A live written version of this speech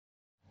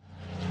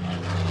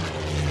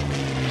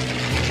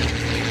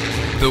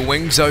The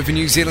Wings Over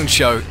New Zealand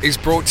show is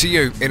brought to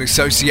you in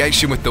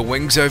association with the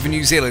Wings Over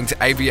New Zealand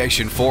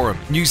Aviation Forum,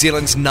 New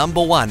Zealand's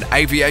 #1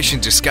 aviation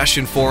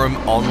discussion forum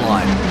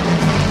online.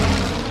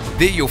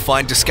 There you'll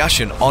find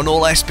discussion on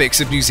all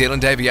aspects of New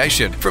Zealand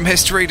aviation, from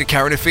history to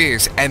current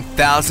affairs, and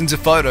thousands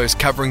of photos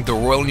covering the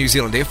Royal New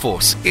Zealand Air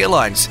Force,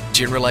 airlines,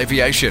 general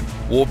aviation,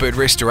 warbird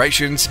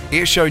restorations,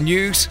 airshow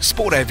news,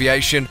 sport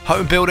aviation,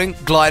 home building,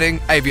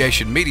 gliding,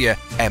 aviation media,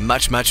 and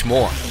much, much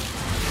more.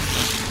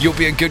 You'll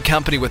be in good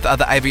company with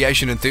other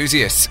aviation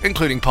enthusiasts,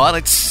 including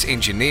pilots,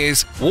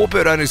 engineers,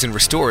 warbird owners and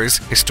restorers,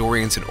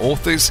 historians and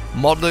authors,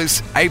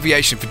 modelers,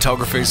 aviation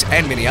photographers,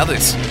 and many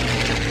others.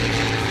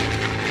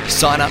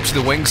 Sign up to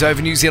the Wings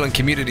Over New Zealand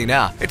community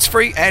now. It's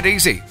free and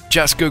easy.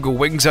 Just Google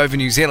Wings Over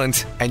New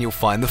Zealand and you'll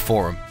find the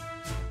forum.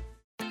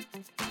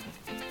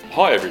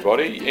 Hi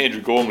everybody,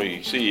 Andrew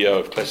Gormley, CEO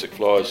of Classic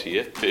Flyers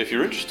here. If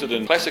you're interested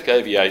in classic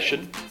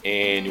aviation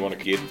and you want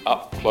to get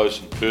up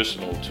close and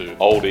personal to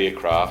old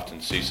aircraft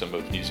and see some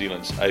of New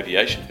Zealand's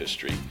aviation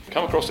history,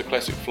 come across the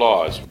Classic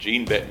Flyers,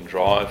 Jean Batten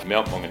Drive,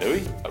 Mount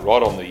Maunganui,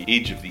 right on the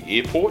edge of the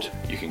airport.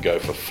 You can go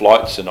for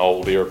flights in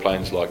old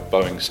aeroplanes like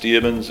Boeing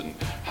Stearmans and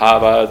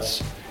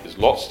Harvards. There's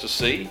lots to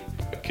see.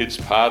 Kids'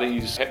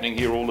 parties happening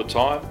here all the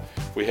time.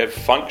 We have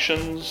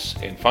functions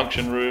and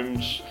function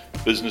rooms,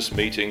 business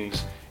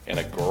meetings, and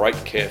a great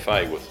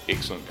cafe with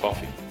excellent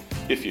coffee.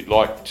 If you'd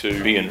like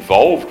to be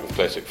involved with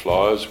Classic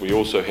Flyers, we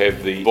also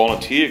have the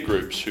volunteer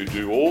groups who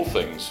do all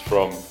things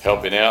from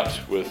helping out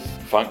with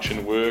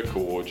function work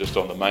or just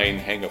on the main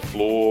hangar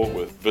floor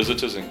with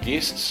visitors and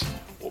guests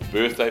or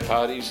birthday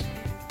parties,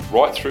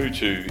 right through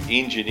to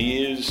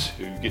engineers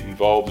who get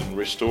involved in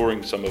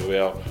restoring some of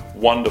our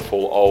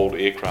wonderful old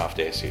aircraft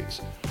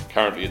assets.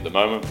 Currently at the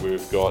moment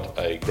we've got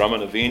a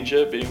Grumman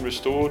Avenger being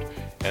restored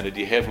and a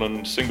de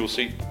Havilland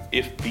single-seat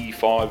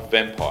FB5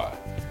 Vampire.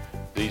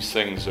 These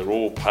things are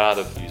all part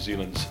of New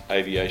Zealand's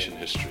aviation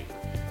history.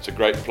 It's a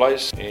great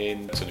place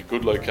and it's in a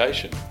good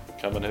location.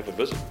 Come and have a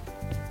visit.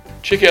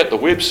 Check out the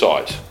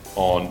website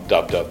on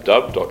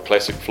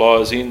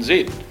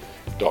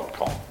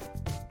www.classicflyersnz.com.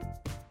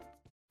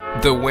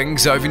 The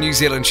Wings Over New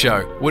Zealand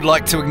show would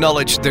like to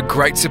acknowledge the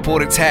great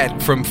support it's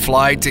had from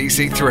Fly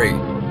DC3.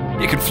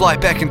 You can fly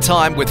back in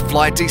time with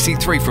Fly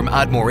DC3 from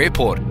Ardmore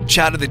Airport,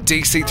 charter the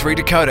DC3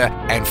 Dakota,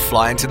 and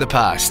fly into the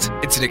past.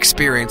 It's an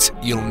experience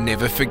you'll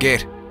never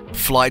forget.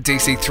 Fly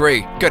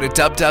DC3. Go to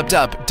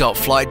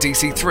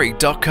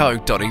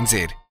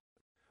www.flydc3.co.nz.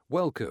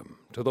 Welcome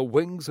to the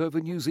Wings Over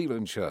New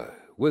Zealand show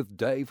with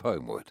Dave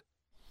Homewood.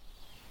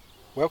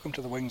 Welcome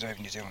to the Wings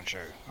Over New Zealand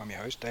show. I'm your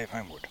host, Dave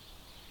Homewood.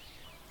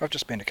 I've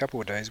just spent a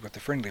couple of days with the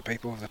friendly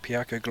people of the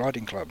Piako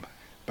Gliding Club,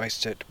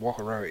 based at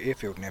Waharoa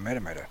Airfield near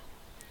Matamata.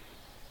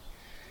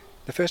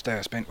 The first day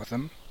I spent with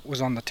them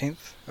was on the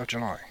 10th of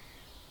July,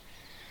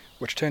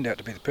 which turned out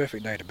to be the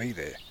perfect day to be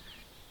there,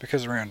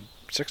 because around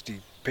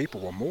 60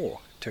 people or more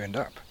turned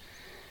up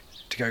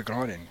to go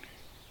gliding,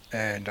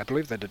 and I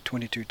believe they did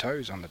 22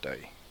 tows on the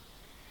day,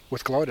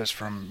 with gliders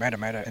from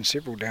Matamata and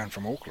several down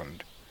from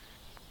Auckland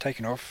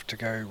taken off to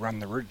go run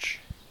the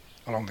ridge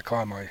along the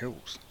Kaimai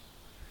Hills.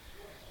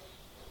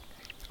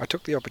 I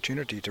took the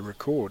opportunity to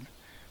record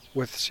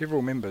with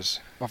several members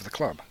of the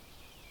club.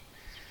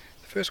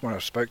 The first one I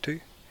spoke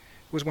to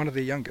was one of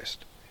the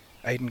youngest,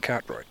 Aidan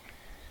Cartwright.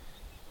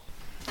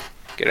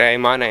 G'day,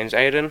 my name's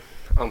Aidan.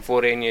 I'm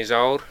 14 years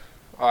old.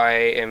 I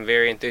am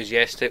very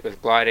enthusiastic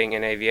with gliding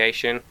and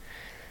aviation.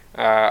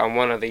 I'm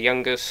one of the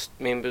youngest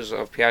members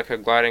of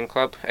Piako Gliding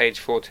Club, age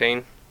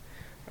 14.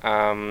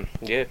 When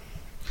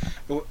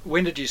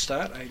did you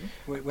start, Aidan?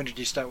 When did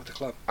you start with the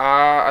club?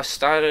 I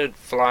started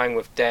flying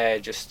with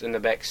Dad just in the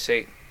back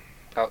seat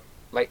about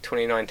late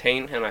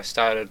 2019, and I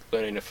started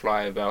learning to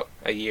fly about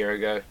a year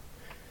ago.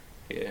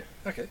 Yeah.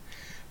 Okay.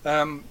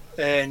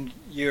 And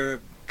you're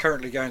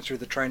currently going through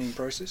the training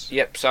process?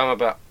 Yep, so I'm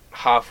about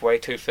halfway,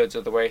 2/3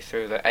 of the way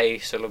through the A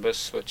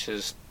syllabus, which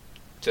is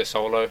to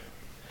solo.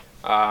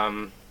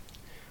 I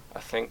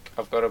think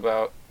I've got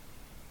about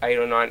 8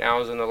 or 9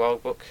 hours in the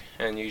logbook,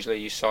 and usually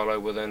you solo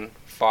within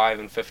 5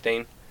 and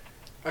 15.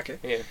 Okay.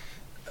 Yeah.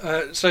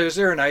 So is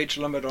there an age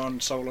limit on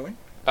soloing?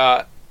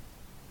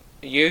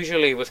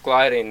 Usually with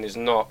gliding there's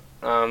not,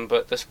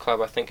 but this club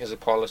I think has a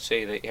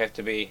policy that you have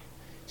to be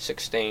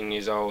 16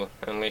 years old.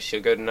 Unless you're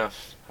good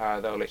enough,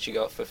 they'll let you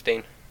go at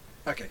 15.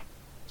 Okay.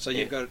 So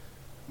you've got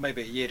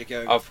maybe a year to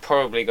go. I've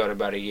probably got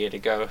about a year to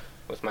go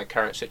with my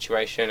current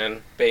situation,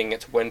 and being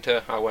it's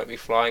winter, I won't be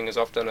flying as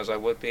often as I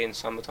would be in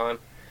summertime.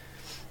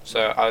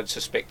 So I'd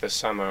suspect this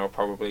summer I'll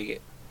probably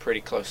get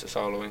pretty close to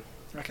soloing.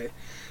 Okay.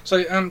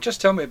 So just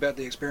tell me about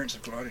the experience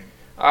of gliding.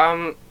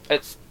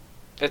 It's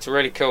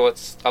really cool.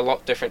 It's a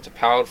lot different to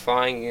powered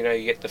flying. You know,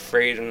 you get the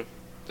freedom,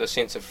 the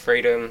sense of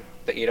freedom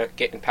that you don't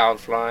get in powered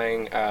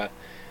flying.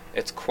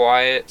 It's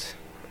quiet.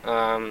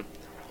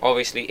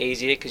 Obviously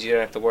easier because you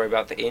don't have to worry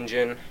about the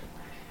engine.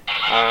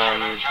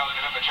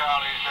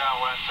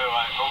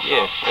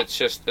 Yeah,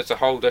 it's a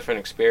whole different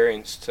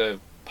experience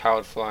to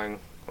powered flying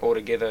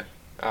altogether.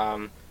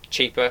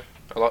 Cheaper,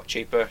 a lot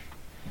cheaper.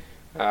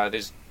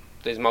 There's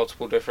there's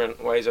multiple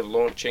different ways of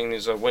launching.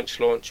 There's a winch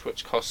launch,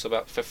 which costs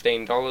about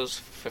 $15,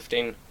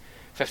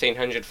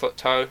 1,500 foot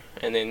tow,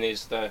 and then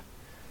there's the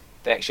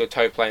actual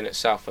tow plane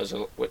itself,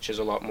 which is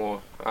a lot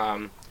more.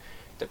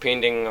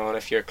 Depending on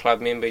if you're a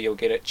club member, you'll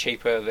get it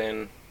cheaper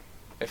than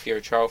if you're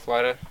a trial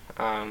flighter.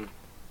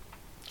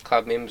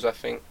 Club members, I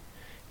think,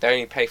 they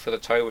only pay for the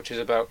tow, which is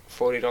about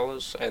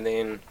 $40, and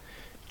then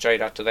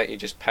straight after that you're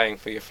just paying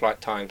for your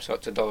flight time, so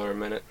it's $1 a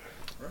minute.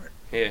 Right.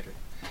 Yeah. Okay.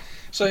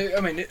 So,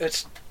 I mean,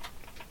 it's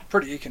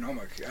pretty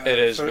economic. It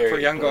is for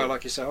a young guy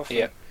like yourself.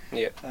 Yeah.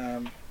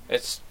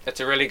 It's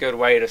a really good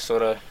way to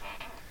sort of.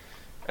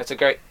 It's a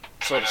great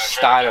sort of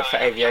starter for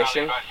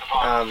aviation.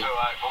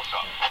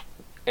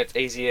 It's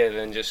easier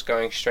than just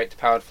going straight to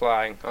powered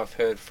flying. I've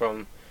heard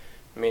from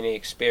many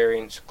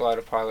experienced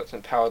glider pilots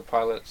and powered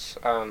pilots.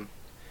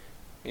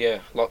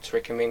 Lots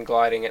recommend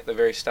gliding at the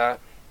very start.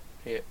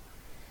 Yeah.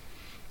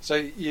 So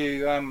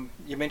you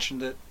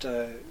mentioned that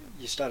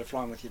you started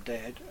flying with your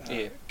dad,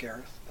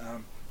 Gareth.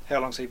 How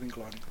long's he been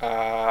gliding?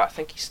 I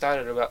think he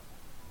started about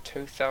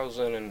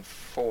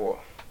 2004,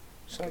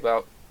 so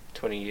about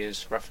 20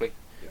 years roughly,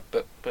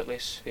 but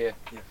less. Yeah.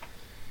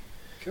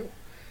 Cool.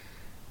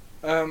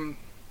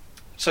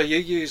 So you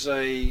use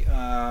a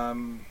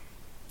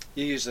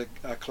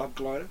club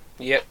glider?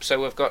 Yep.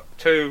 So we've got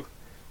two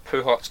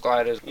Puhots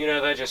gliders. You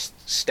know, they're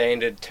just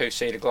standard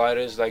 2-seater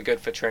gliders. They're good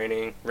for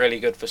training, really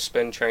good for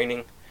spin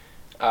training.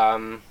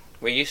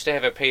 We used to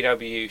have a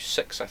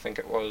PW6, I think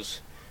it was,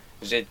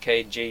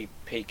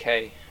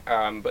 ZKGPK,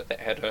 but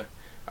that had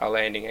a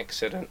landing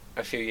accident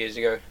a few years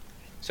ago.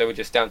 So we're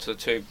just down to the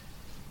two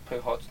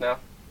Puhots now.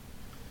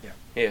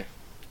 Yeah.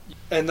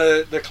 And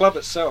the club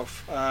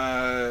itself,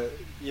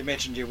 you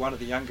mentioned you're one of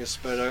the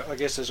youngest, but I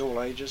guess there's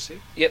all ages here?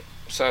 Yep,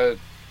 so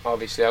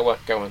obviously I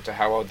won't go into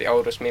how old the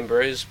oldest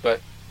member is, but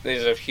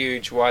there's a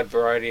huge wide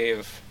variety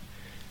of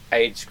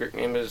age group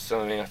members.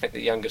 I mean, I think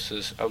the youngest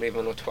is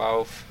 11 or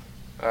 12.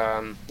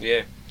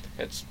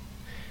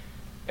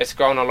 It's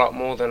grown a lot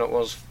more than it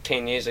was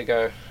 10 years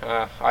ago.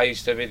 I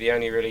used to be the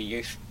only really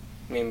youth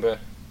member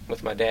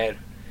with my dad.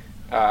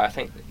 I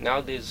think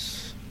now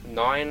there's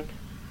 9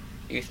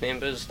 youth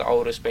members, the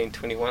oldest being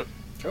 21.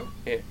 Cool.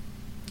 Yeah.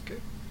 Okay.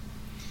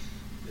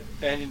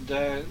 And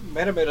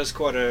Matamata's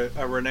quite a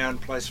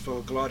renowned place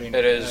for gliding.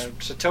 It is.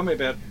 So tell me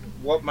about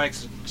what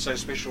makes it so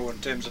special in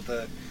terms of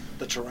the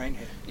terrain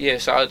here. Yeah,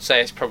 so I'd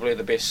say it's probably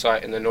the best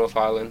site in the North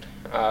Island.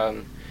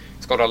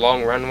 It's got a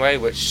long runway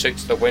which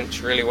suits the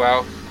winch really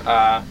well.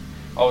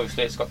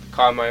 Obviously it's got the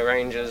Kaimai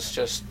Ranges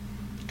just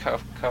a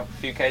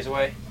few k's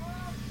away,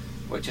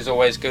 which is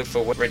always good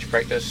for ridge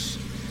practice.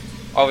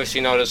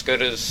 Obviously not as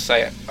good as,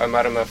 say,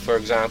 Matamata, for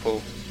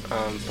example,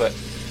 but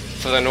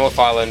for the North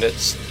Island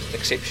it's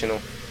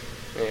exceptional.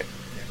 Yeah.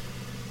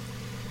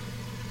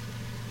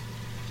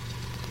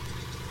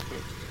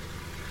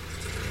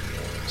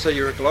 So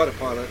you're a glider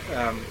pilot,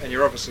 and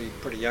you're obviously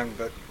pretty young,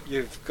 but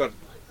you've got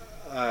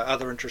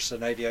other interests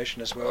in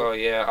aviation as well. Oh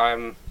yeah,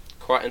 I'm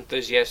quite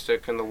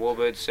enthusiastic in the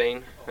warbird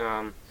scene.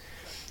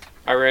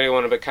 I really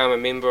want to become a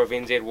member of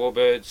NZ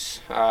Warbirds,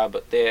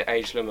 but their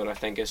age limit I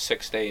think is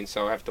 16,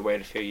 so I have to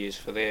wait a few years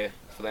for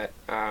that.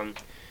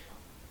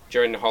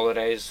 During the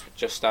holidays,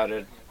 just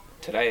started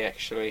today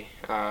actually.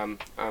 I'm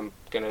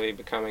going to be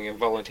becoming a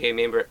volunteer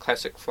member at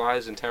Classic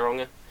Flies in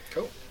Tauranga.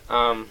 Cool.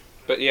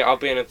 But yeah, I've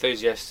been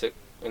enthusiastic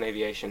in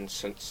aviation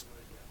since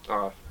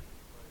 2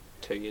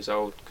 years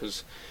old,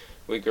 because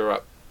we grew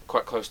up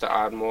quite close to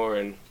Ardmore,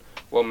 and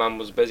while Mum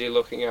was busy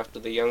looking after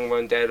the young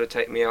one, Dad would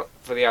take me out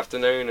for the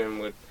afternoon and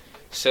would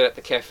sit at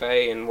the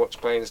cafe and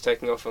watch planes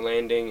taking off and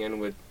landing,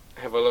 and would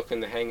have a look in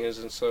the hangars,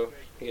 and so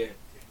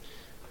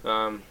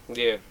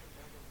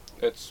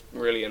it's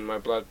really in my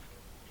blood.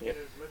 Yeah.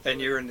 And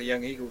you're in the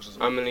Young Eagles as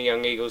well? I'm in the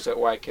Young Eagles at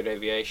Waikato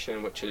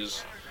Aviation, which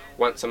is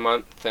once a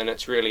month, and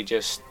it's really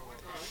just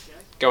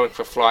going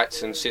for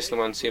flights in Cessna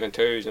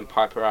 172s and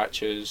Piper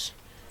Archers,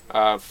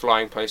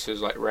 flying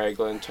places like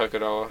Raglan,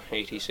 Tokoroa,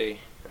 etc.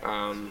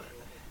 And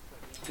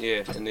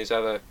there's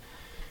other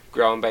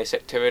ground-based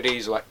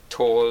activities like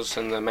tours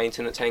and the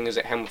maintenance hangars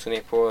at Hamilton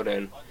Airport,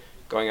 and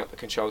going up the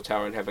control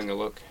tower and having a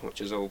look,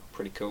 which is all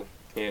pretty cool.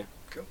 Yeah.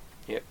 Cool.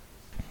 Yeah.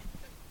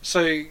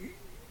 So,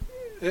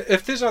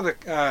 if there's other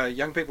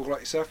young people like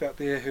yourself out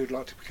there who'd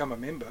like to become a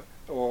member,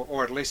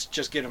 or at least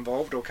just get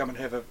involved or come and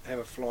have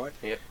a fly,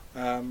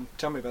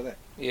 tell me about that.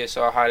 Yeah,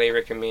 so I highly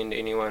recommend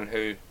anyone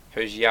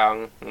who's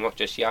young, not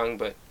just young,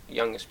 but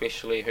young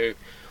especially, who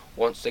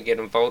wants to get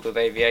involved with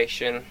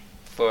aviation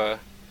for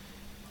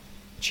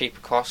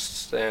cheaper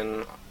costs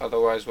than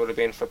otherwise would have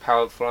been for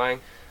powered flying.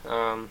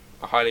 I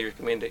highly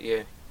recommend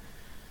it,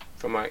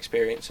 from my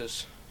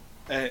experiences.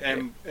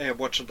 And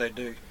what should they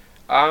do?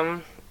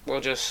 Well,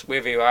 just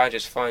wherever you are,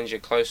 just find your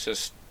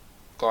closest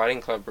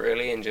gliding club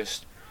really, and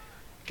just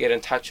get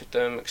in touch with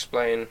them,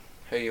 explain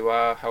who you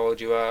are, how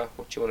old you are,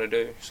 what you want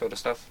to do, sort of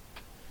stuff.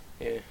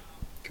 Yeah.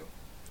 Cool.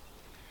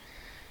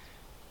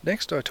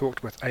 Next I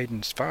talked with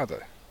Aidan's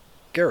father,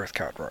 Gareth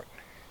Cartwright.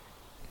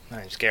 My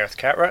name's Gareth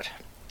Cartwright.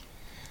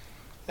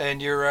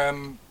 And you're a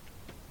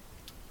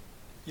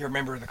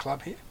member of the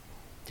club here?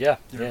 Yeah.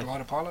 You're a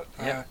glider pilot.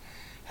 Yeah.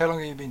 How long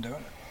have you been doing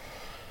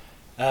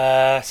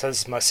it? So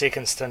this is my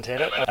second stint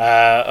at it.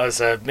 I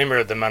was a member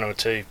of the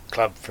Montagu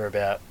club for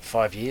about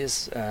 5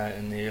 years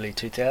in the early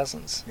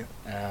 2000s. Yep.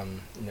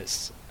 And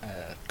it's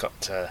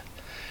got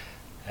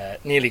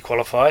nearly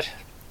qualified,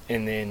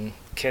 and then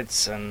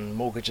kids and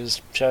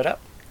mortgages showed up,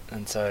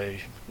 and so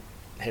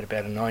had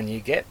about a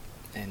 9-year gap,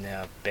 and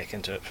now back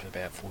into it for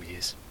about 4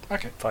 years.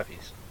 Okay. 5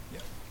 years.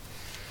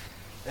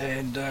 Yeah.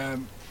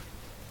 And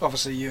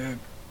obviously you're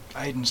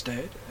Aidan's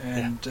dad,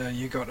 and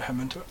you got him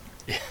into it.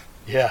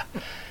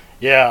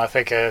 Yeah, I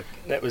think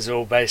that was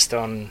all based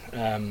on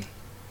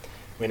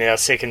when our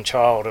second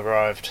child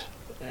arrived.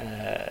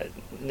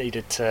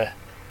 Needed to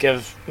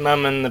give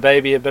mum and the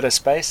baby a bit of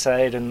space, so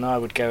Aidan and I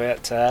would go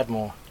out to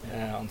Ardmore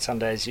on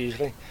Sundays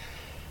usually.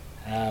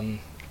 And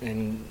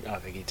I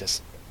think he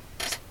just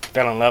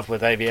fell in love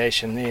with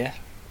aviation there.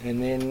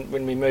 And then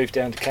when we moved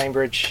down to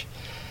Cambridge,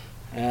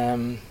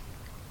 Aidan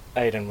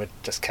would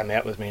just come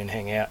out with me and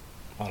hang out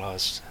while I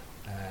was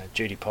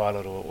duty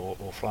pilot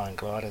or flying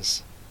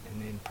gliders.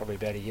 And then probably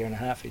about a year and a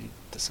half he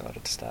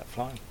decided to start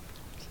flying.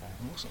 So.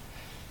 Awesome.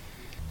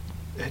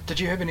 Did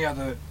you have any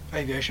other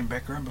aviation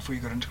background before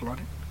you got into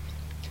gliding?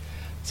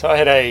 So I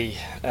had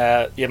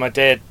my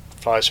dad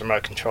flies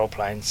remote control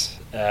planes,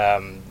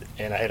 and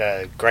I had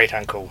a great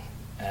uncle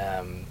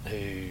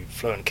who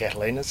flew in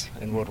Catalinas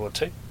in World War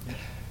II.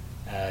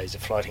 He's a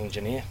flight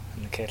engineer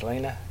in the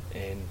Catalina,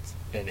 and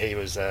he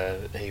was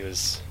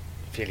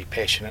fairly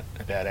passionate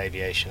about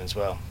aviation as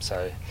well.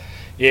 So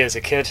yeah, as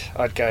a kid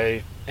I'd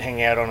go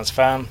hang out on his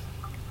farm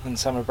in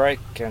summer break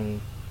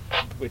and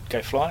we'd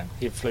go flying.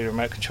 He flew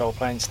remote control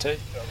planes too.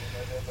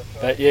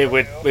 But yeah,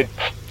 we'd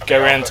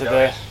go around to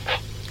the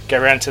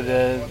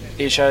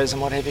air shows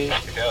and what have you.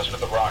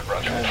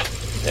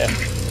 Yeah.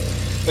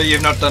 But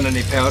you've not done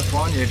any powered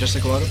flying, you're just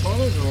a glider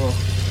pilot, or?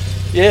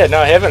 Yeah, no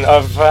I haven't.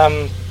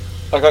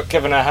 I got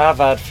given a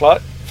Harvard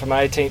flight for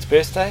my 18th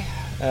birthday,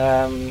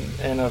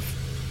 and I've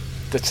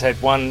just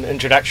had one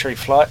introductory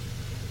flight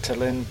to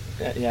learn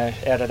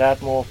out at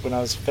Ardmore when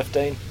I was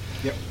 15.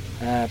 Yep.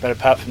 But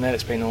apart from that,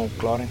 it's been all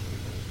gliding.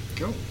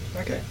 Cool.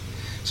 Okay.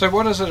 So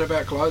what is it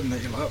about gliding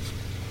that you love?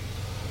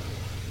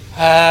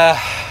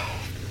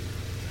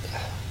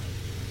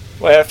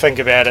 Well, I think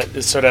about it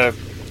is sort of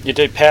you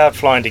do powered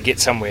flying to get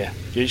somewhere.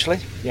 Usually,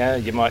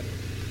 you might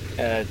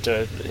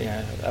do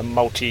a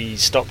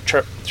multi-stop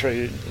trip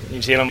through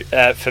New Zealand.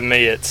 For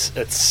me,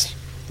 it's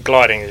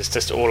gliding is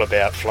just all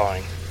about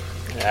flying.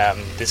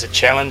 There's a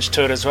challenge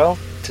to it as well,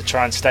 to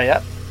try and stay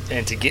up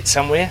and to get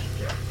somewhere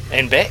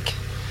and back.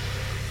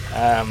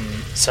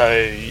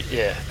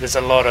 There's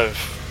a lot of.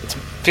 It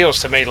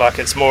feels to me like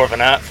it's more of an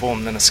art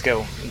form than a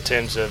skill in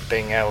terms of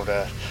being able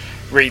to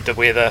read the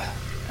weather,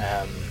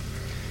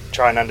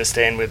 try and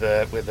understand where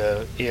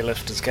the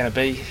airlift is going to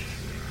be,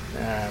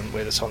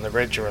 whether it's on the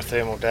ridge or a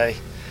thermal day.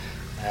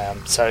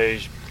 So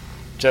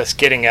just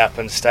getting up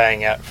and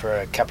staying up for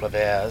a couple of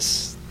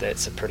hours,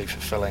 that's a pretty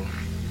fulfilling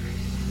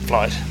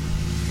flight.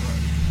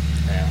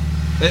 Yeah.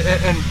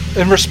 And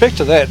in respect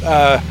to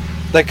that,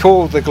 they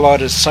call the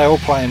gliders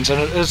sailplanes,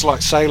 and it is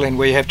like sailing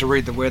where you have to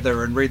read the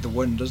weather and read the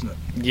wind, isn't it?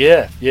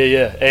 Yeah.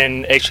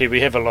 And actually, we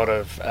have a lot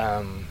of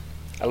our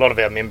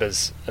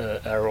members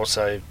are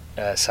also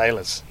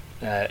sailors,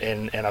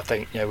 and I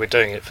think we're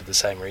doing it for the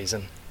same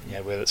reason,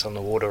 whether it's on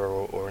the water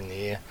or in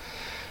the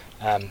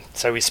air.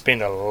 So we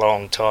spend a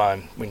long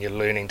time when you're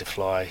learning to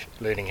fly,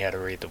 learning how to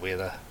read the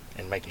weather,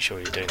 and making sure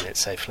you're doing that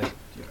safely.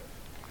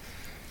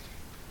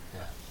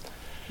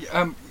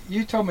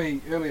 You told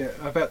me earlier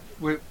about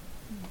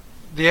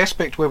the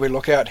aspect where we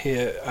look out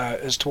here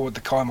is toward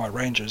the Kaimai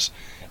Ranges,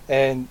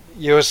 and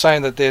you were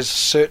saying that there's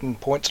certain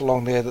points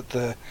along there that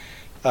the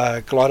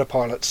glider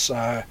pilots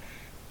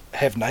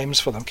have names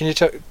for them. Can you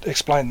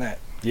explain that?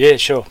 Yeah,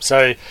 sure.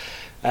 So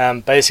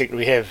basically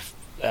we have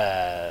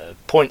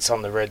points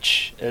on the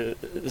ridge.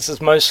 This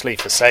is mostly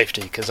for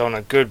safety, because on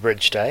a good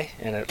ridge day,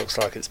 and it looks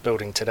like it's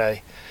building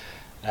today,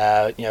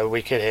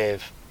 we could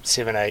have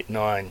 7, 8,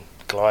 9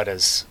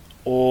 gliders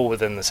all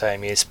within the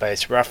same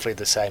airspace, roughly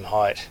the same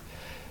height,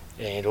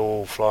 and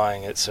all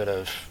flying at sort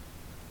of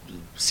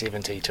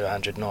 70 to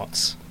 100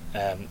 knots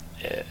at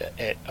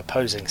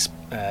opposing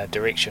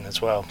direction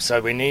as well.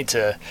 So we need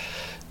to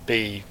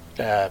be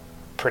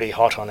pretty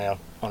hot on our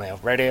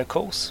radio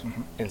calls,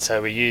 and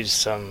so we use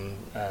some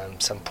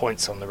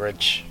points on the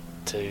ridge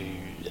to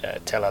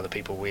tell other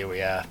people where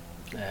we are.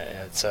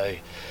 So,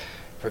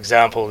 for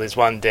example, there's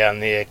one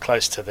down there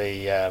close to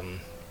the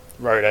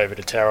road over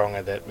to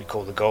Tauranga that we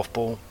call the golf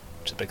ball.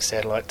 It's a big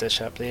satellite dish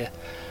up there.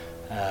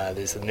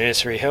 There's the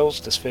Nursery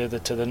Hills just further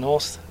to the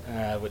north,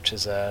 which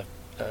is a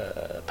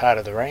part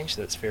of the range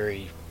that's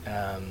very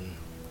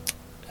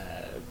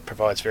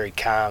provides very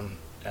calm,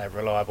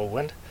 reliable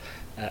wind,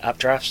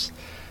 updrafts.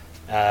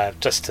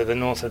 Just to the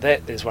north of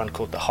that, there's one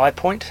called the High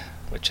Point,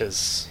 which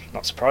is,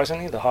 not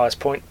surprisingly, the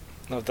highest point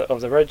of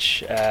the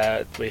ridge.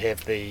 We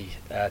have the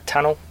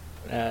tunnel,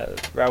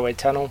 railway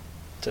tunnel,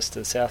 just to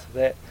the south of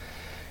that.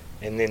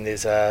 And then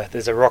there's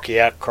a rocky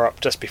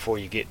outcrop just before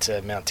you get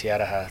to Mount Te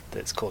Araha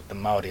that's called the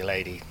Māori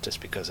Lady,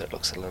 just because it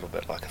looks a little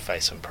bit like a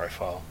face and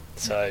profile.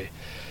 So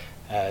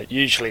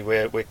usually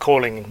we're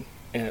calling,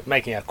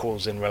 making our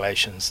calls in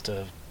relations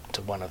to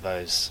one of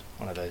those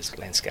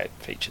landscape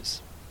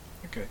features.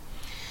 Okay.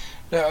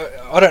 Now,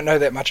 I don't know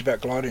that much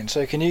about gliding,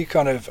 so can you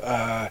kind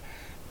of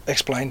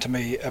explain to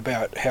me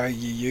about how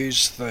you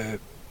use the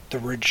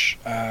ridge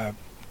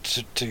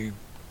to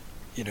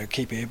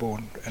keep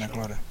airborne in a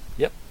glider?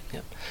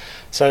 Yep.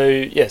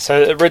 So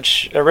a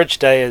ridge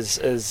day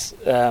is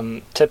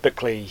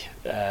typically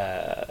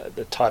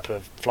the type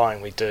of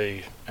flying we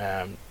do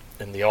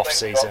in the off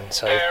season.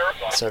 So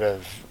sort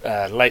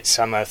of late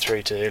summer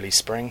through to early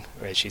spring.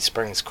 Actually,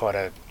 spring's quite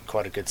a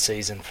good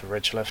season for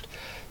ridge lift.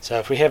 So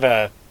if we have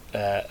a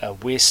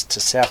west to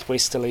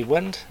southwesterly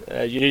wind,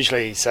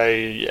 usually, so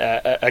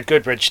a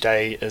good ridge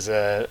day is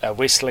a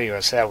westerly or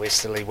a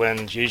southwesterly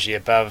wind, usually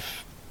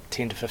above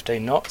 10 to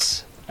 15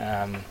 knots,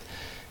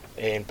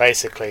 and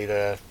basically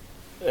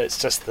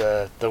it's just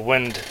the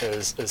wind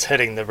is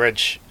hitting the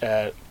ridge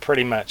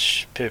pretty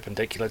much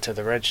perpendicular to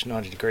the ridge,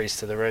 90 degrees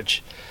to the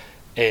ridge,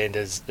 and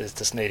is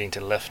just needing to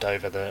lift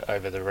over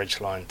the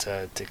ridge line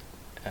to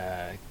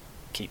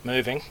keep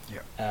moving.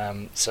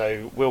 Yep.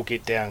 So we'll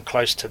get down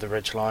close to the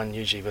ridge line,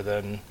 usually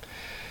within,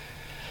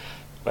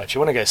 well, if you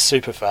want to go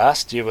super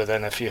fast, you're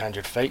within a few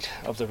hundred feet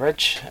of the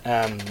ridge.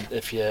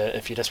 If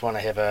you just want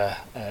to have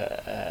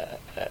a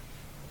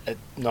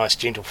nice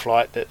gentle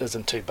flight that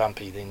isn't too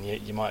bumpy, then you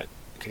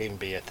could even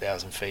be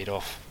 1,000 feet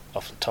off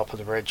the top of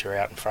the ridge or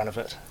out in front of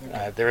it.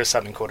 Okay. There is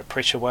something called a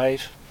pressure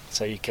wave,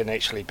 so you can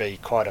actually be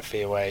quite a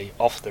fair way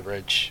off the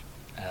ridge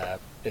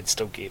and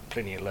still get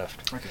plenty of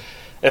lift. Okay.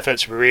 If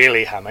it's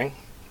really humming,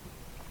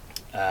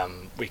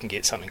 we can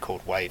get something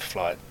called wave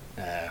flight,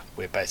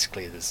 where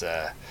basically there's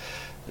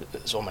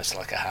almost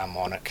like a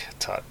harmonic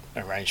type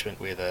arrangement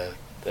where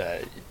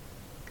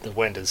the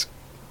wind is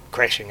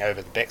crashing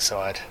over the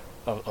backside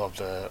of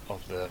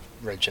the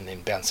ridge and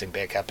then bouncing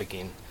back up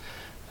again.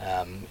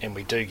 And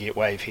we do get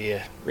wave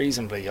here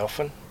reasonably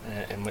often,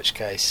 in which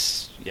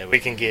case we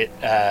can get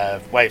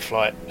wave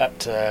flight up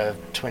to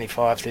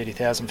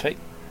 30,000 feet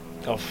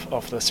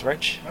off this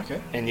ridge.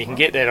 Okay. And you can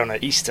get that on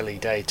an easterly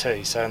day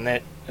too. So in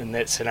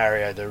that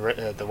scenario,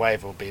 the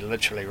wave will be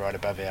literally right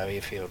above our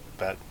airfield,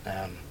 but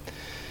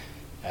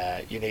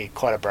you need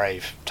quite a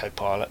brave tow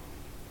pilot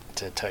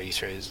to tow you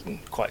through. It's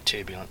quite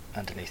turbulent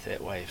underneath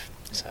that wave,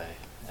 so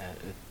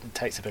it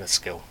takes a bit of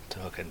skill to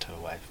hook into a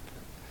wave.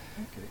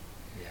 Okay.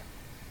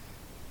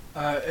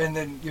 And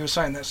then you were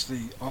saying that's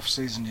the off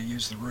season you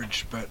use the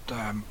ridge, but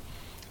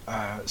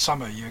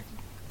summer you're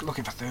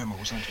looking for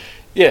thermals, aren't you?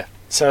 Yeah.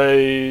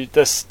 So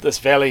this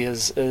valley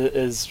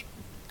is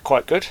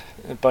quite good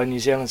by New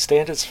Zealand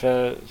standards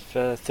for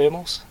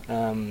thermals.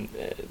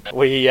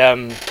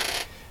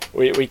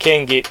 We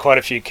can get quite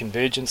a few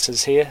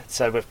convergences here.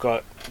 So we've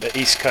got the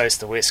east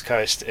coast, the west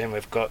coast, and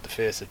we've got the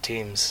Firth of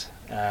Thames.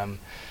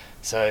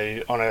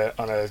 So on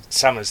a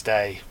summer's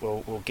day,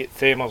 we'll get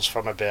thermals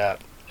from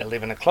about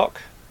 11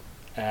 o'clock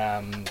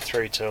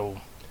through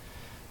till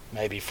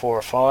maybe 4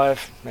 or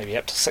 5, maybe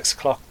up to 6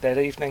 o'clock that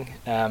evening.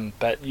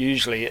 But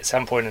usually at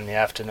some point in the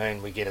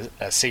afternoon we get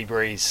a sea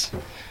breeze,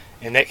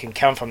 and that can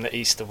come from the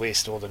east, the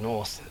west, or the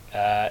north.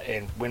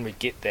 And when we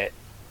get that,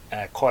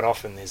 quite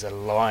often there's a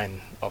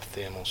line of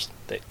thermals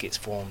that gets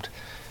formed.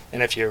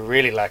 And if you're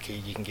really lucky,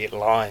 you can get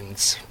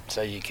lines,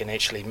 so you can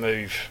actually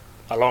move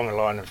along a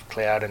line of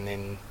cloud and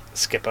then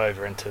skip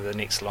over into the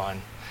next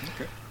line.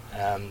 Okay.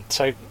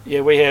 So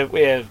yeah, we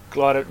have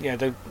glider.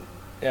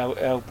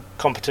 Our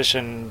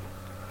competition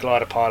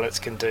glider pilots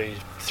can do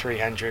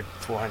 300,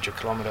 400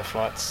 kilometre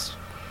flights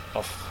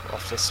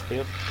off this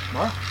field.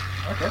 Wow.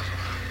 Okay.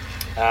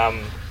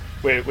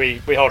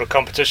 We hold a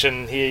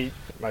competition here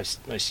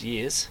most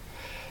years,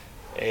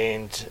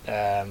 and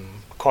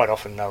quite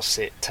often they'll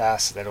set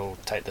tasks that'll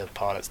take the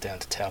pilots down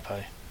to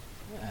Taupo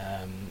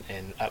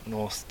and up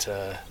north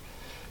to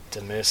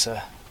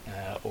Mercer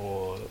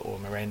or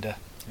Miranda.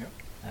 Yep.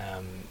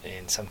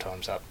 And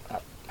sometimes up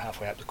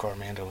halfway up to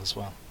Coromandel as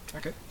well.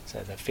 Okay.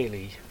 So they're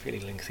fairly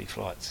lengthy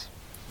flights.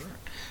 Right.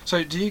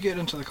 So do you get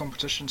into the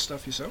competition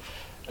stuff yourself?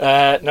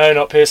 No,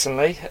 not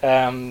personally.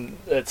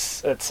 It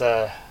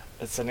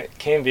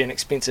can be an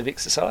expensive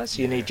exercise.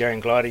 You need your own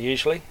glider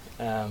usually.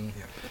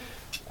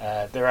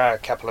 There are a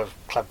couple of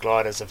club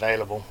gliders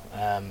available,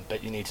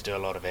 but you need to do a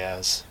lot of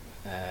hours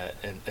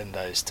in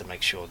those to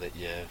make sure that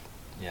you're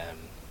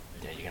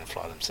going to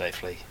fly them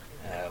safely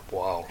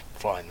while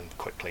flying them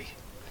quickly.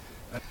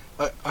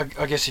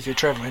 I guess if you're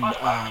travelling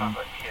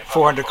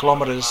 400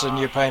 kilometres and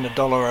you're paying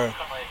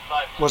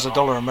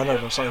 $1 a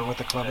minute or so with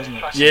the club, isn't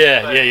it?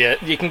 Yeah.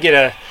 You can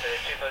get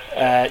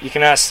you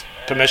can ask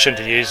permission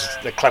to use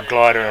the club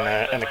glider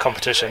in a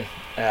competition,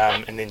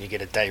 and then you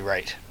get a day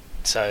rate.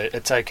 So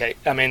it's okay.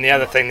 I mean, the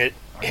other thing that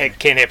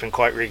can happen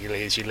quite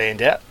regularly is you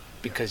land out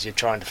because you're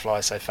trying to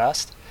fly so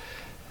fast,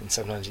 and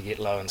sometimes you get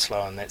low and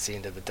slow, and that's the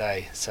end of the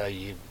day. So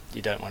you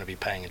don't want to be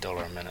paying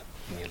 $1 a minute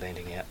when you're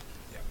landing out.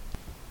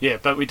 Yeah,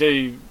 but we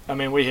do. I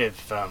mean, we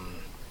have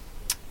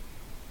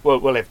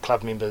we'll have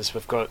club members.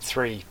 We've got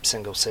 3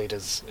 single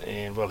seaters,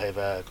 and we'll have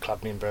a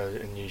club member,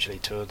 and usually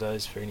 2 of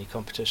those for any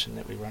competition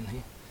that we run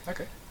here.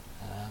 Okay.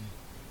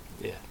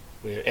 Yeah,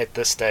 we're at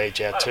this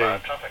stage. Our 2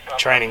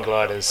 training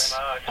gliders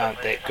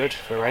aren't that good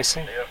for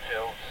racing.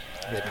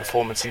 The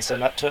performance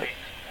isn't up to it.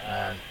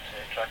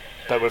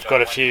 But we've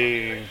got a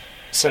few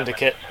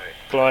syndicate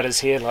gliders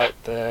here,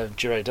 like the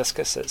Duro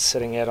Discus that's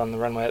sitting out on the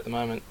runway at the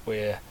moment,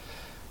 where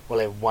we'll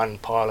have 1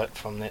 pilot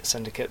from that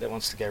syndicate that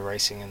wants to go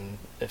racing, and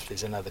if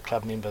there's another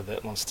club member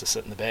that wants to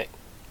sit in the back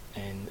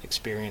and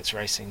experience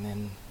racing,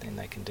 then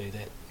they can do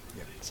that.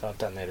 Yep. So I've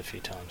done that a few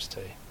times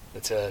too.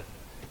 It's a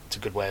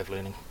good way of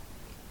learning.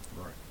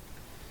 Right.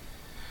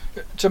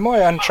 To my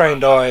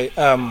untrained eye,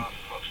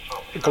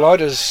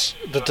 gliders,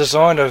 the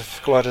design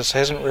of gliders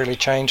hasn't really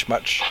changed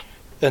much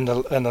in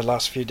the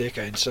last few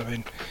decades. I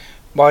mean,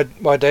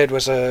 my dad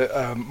was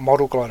a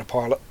model glider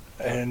pilot,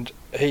 and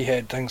he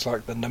had things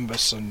like the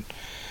Nimbus and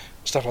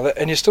stuff like that,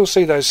 and you still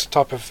see those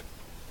type of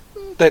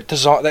that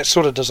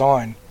sort of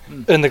design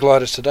in the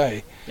gliders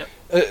today. Yep.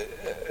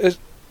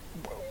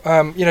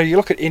 You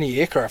look at any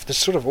aircraft, there's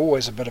sort of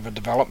always a bit of a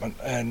development,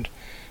 and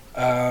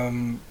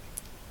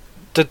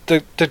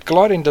did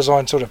gliding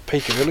design sort of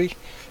peak early,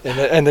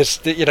 and there's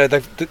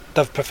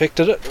they've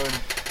perfected it?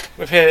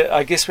 We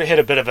had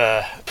a bit of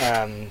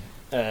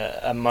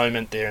a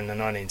moment there in the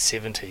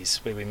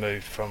 1970s where we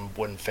moved from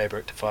wind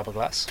fabric to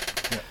fiberglass.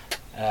 Yep.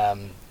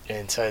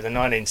 And so the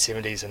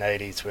 1970s and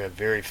 80s were a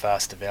very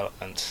fast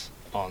development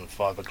on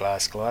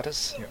fiberglass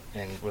gliders. Yep.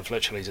 And we've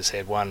literally just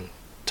had one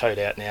towed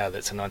out now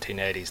that's a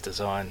 1980s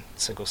design,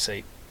 single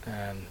seat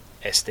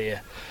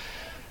Astaire.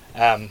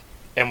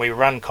 And we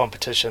run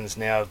competitions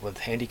now with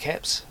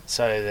handicaps,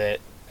 so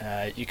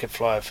that you could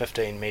fly a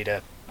 15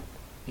 metre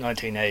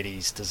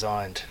 1980s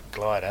designed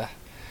glider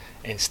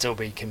and still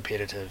be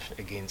competitive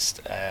against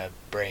a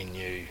brand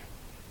new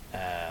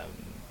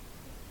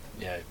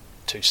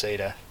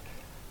 2-seater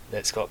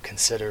that's got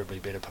considerably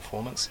better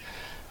performance.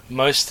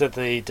 Most of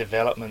the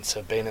developments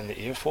have been in the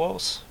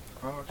airfoils.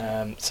 Oh,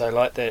 okay. So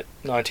like that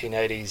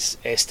 1980s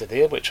Aster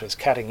there, which was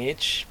cutting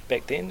edge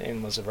back then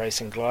and was a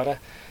racing glider,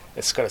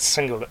 it's got a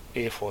single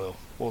airfoil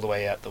all the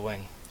way out the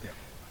wing.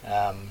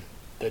 Yep.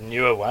 The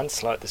newer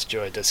ones, like this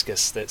Duro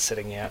Discus that's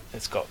sitting out,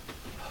 it's got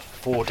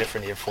 4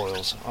 different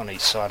airfoils on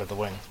each side of the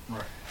wing.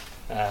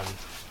 Right.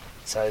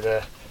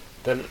 So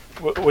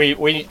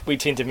we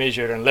tend to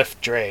measure it in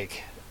lift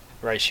drag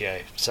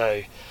ratio.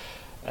 So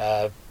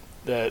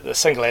the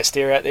single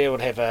Astaire out there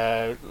would have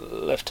a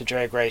lift to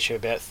drag ratio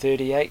about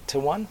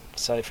 38:1.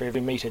 So for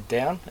every metre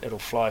down, it'll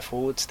fly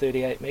forwards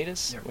 38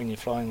 metres. Yep. When you're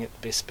flying at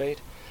the best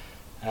speed.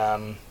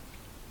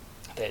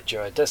 That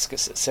Duro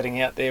Discus that's sitting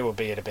out there will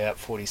be at about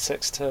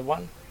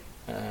 46:1,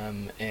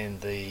 and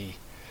the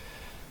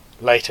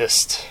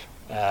latest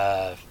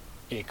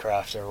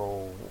aircraft are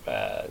all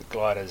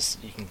gliders.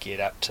 You can get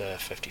up to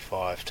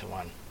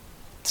 55:1,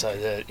 so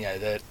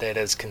that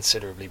is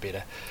considerably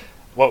better.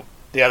 Well,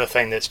 the other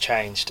thing that's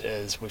changed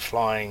is we're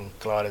flying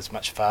gliders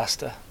much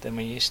faster than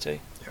we used to.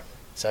 Yep.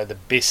 So the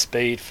best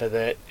speed for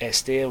that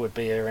Astaire would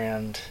be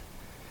around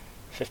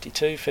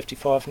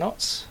 55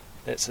 knots.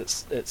 That's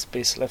its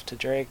best lift to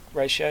drag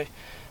ratio.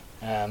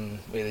 Where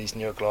these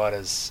newer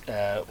gliders,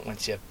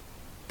 once you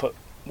put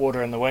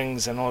water in the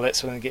wings and all that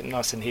sort of thing, get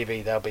nice and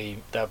heavy, they'll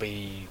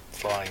be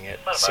flying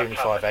at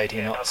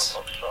 75-80 knots.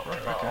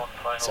 Right, okay.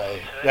 So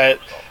that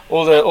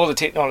all the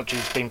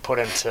technology's been put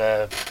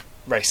into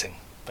racing,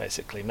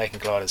 basically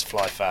making gliders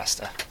fly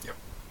faster. Yep.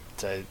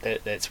 So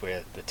that's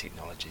where the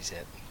technology's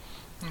at.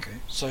 Okay.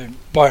 So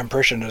my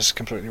impression is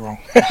completely wrong.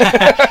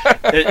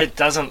 It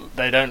doesn't.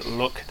 They don't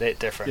look that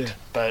different, Yeah.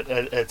 but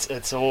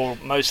it's all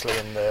mostly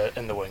in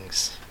the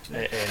wings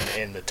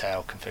and the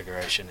tail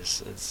configuration.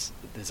 There's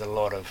a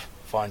lot of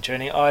fine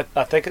tuning. I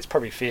think it's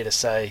probably fair to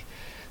say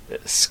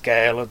that the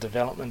scale of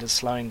development is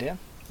slowing down.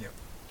 Yep.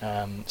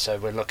 So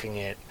we're looking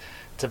at,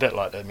 it's a bit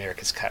like the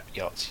America's Cup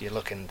yachts. You're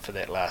looking for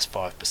that last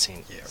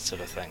 5%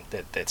 sort of thing.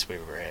 That's where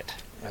we're at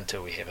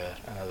until we have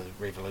another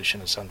revolution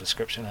of some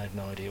description. I have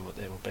no idea what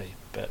that will be,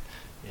 but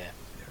yeah.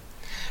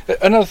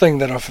 Another thing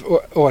that I've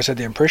always had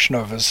the impression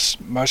of is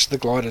most of the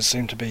gliders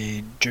seem to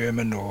be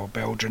German or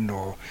Belgian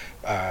or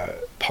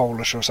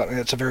Polish or something.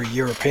 It's a very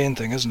European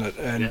thing, isn't it?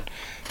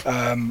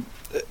 And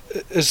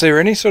is there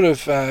any sort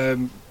of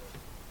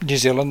New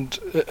Zealand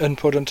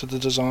input into the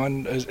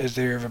design? Has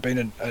there ever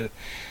been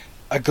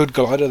a good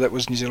glider that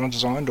was New Zealand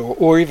designed,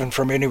 or even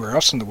from anywhere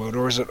else in the world,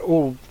 or is it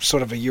all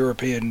sort of a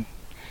European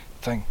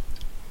thing?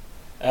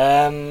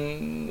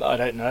 I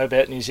don't know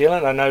about New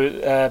Zealand. I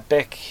know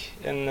back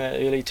in the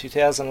early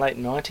 2000s, late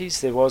 90s,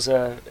 there was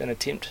an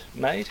attempt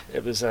made.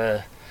 It was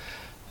a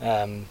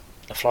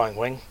flying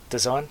wing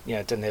design.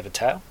 It didn't have a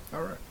tail.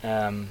 All right.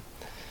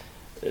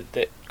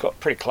 That got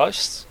pretty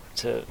close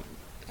to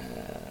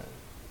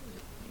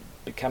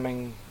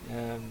becoming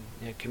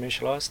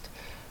commercialised.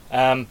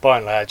 By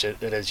and large,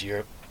 it is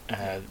Europe.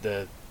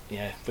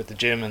 With the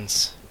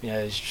Germans,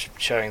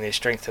 showing their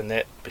strength in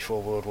that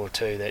before World War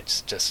II,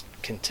 that's just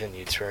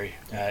continued through,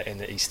 and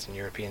the Eastern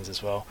Europeans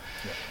as well.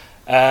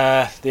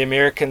 The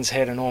Americans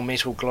had an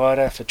all-metal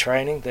glider for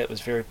training that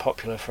was very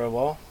popular for a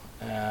while,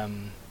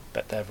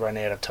 but they've run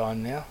out of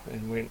time now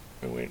and went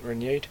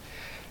renewed.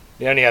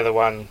 The only other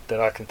one that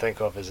I can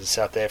think of is a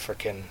South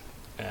African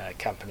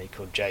company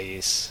called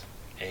JS,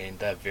 and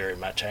they're very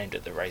much aimed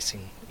at the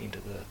racing end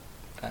of the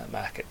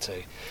market too.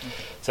 Okay.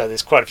 So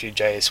there's quite a few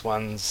JS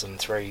 1s and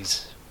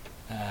 3s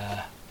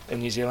in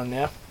New Zealand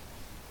now,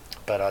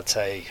 but I'd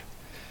say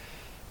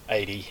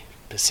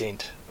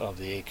 80% of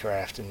the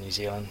aircraft in New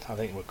Zealand, I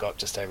think we've got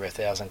just over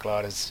 1,000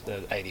 gliders.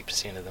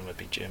 80% of them would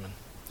be German.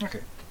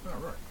 Okay, all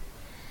right.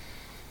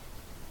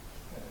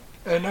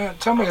 And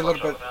tell me a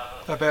little bit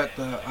about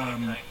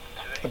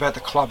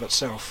the club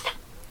itself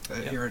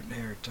here at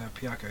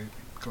Piako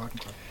Gliding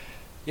Club.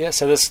 Yeah,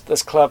 so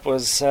this club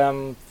was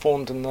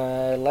formed in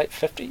the late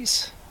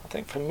 50s, I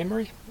think, from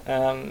memory,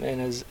 and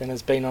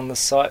has been on the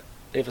site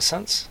ever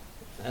since.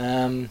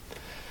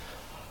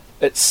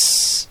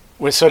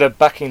 We're sort of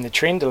bucking the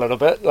trend a little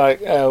bit. Like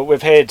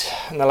we've had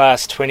in the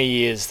last 20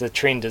 years, the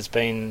trend has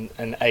been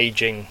an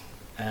ageing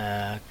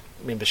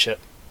membership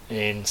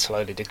and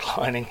slowly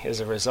declining as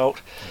a result.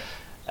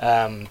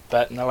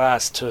 But in the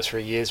last 2 or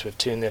 3 years, we've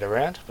turned that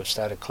around. We've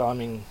started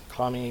climbing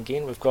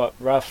again. We've got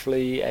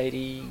roughly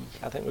 80.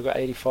 I think we've got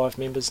 85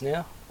 members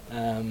now.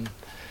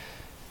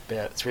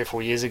 About 3 or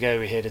 4 years ago,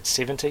 we had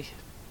 70.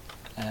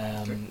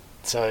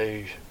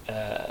 So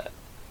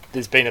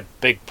there's been a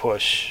big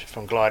push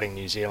from Gliding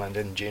New Zealand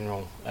in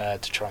general to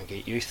try and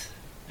get youth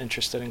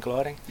interested in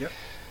gliding. Yep.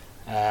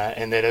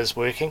 And that is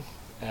working.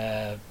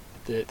 There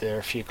are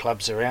a few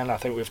clubs around. I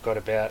think we've got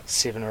about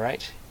 7 or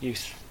 8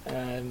 youth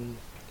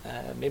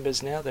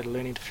members now that are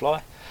learning to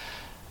fly.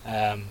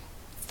 4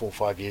 or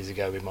 5 years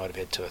ago we might have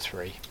had 2 or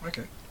 3.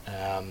 Okay.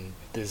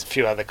 There's a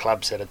few other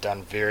clubs that have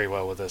done very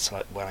well with this,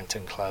 like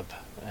Wellington Club.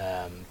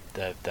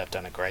 They've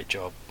done a great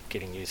job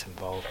getting youth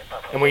involved,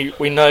 and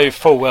we know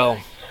full well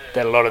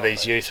that a lot of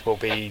these youth will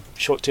be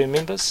short-term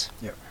members.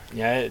 Yep.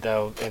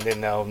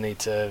 They'll need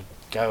to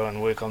go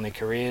and work on their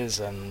careers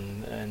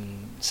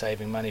and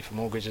saving money for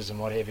mortgages and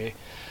what have you.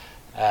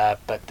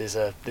 But there's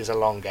a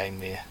long game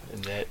there,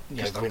 in that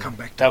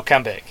they'll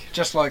come back.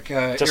 Just like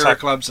era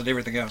clubs and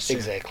everything else.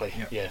 Exactly.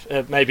 Yep.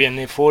 Yeah. Maybe in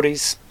their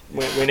 40s,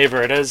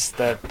 whenever it is,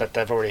 but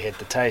they've already had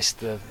the taste.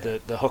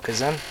 The hook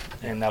is in,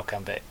 and they'll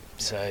come back.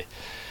 So,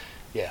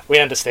 yeah, we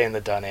understand the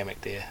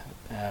dynamic there.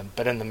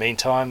 But in the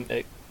meantime,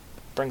 it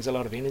brings a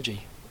lot of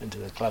energy into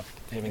the club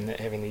having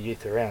the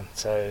youth around.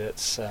 So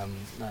it's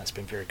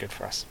been very good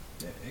for us.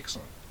 Yeah,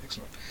 excellent.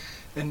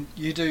 And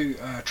you do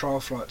trial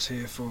flights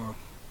here for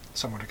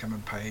someone to come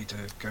and pay to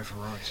go for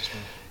rides as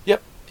well?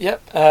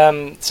 Yep.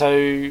 So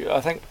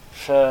I think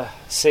for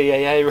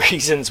CAA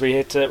reasons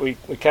we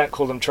can't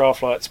call them trial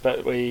flights,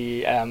 but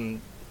we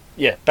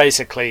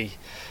basically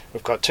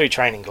we've got 2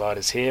 training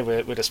gliders here.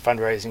 We're just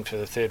fundraising for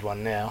the 3rd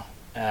one now.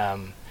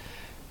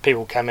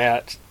 People come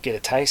out, get a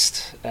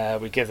taste.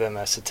 We give them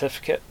a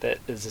certificate that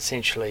is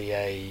essentially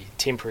a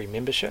temporary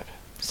membership,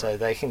 so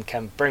they can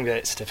come bring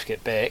that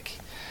certificate back,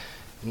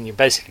 and you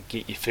basically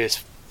get your first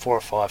 4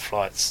 or 5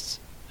 flights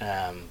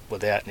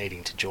without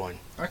needing to join.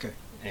 Okay.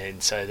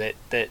 And so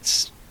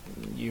that's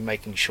you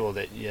making sure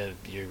that you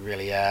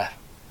really are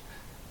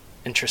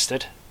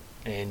interested,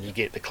 and you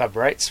get the club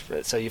rates.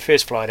 So your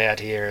first flight out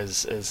here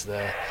is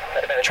the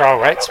trial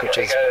rates, which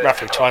is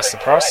roughly twice the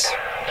price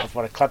of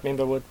what a club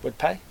member would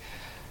pay,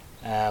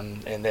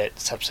 and that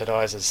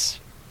subsidises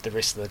the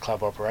rest of the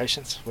club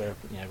operations.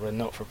 We're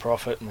not for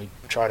profit, and we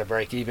try to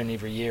break even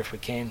every year if we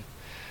can.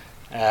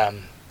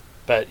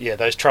 But yeah,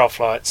 those trial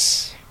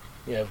flights,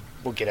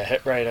 we'll get a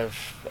hit rate of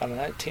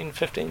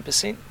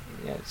 10-15%.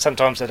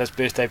 Sometimes that is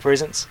birthday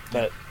presents,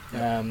 but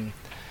I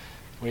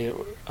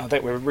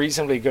think we're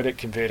reasonably good at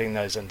converting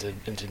those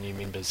into new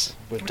members.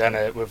 We've got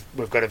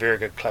a very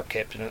good club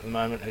captain at the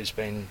moment who's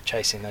been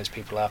chasing those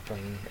people up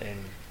and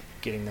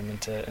getting them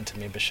into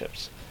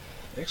memberships.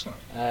 Excellent.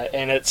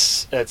 And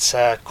it's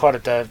quite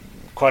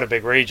a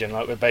big region.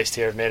 Like, we're based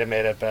here in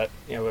Matamata, but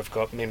we've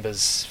got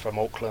members from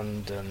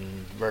Auckland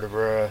and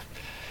Rotorua,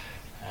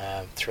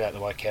 throughout the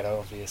Waikato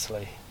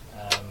obviously,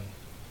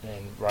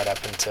 and right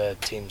up into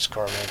Thames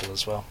Coromandel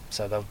as well.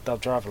 So they'll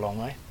drive a long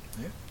way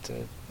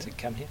to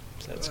come here.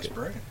 So that's good.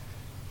 Brilliant.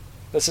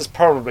 This is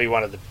probably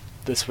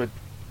this would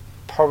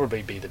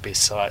probably be the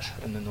best site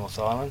in the North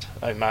Island.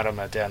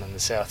 Matamata down in the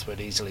south would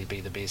easily be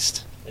the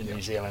best in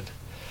New Zealand.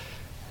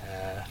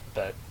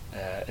 But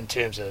in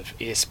terms of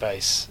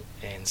airspace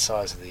and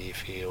size of the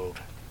airfield,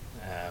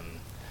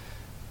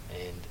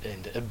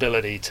 and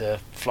ability to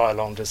fly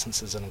long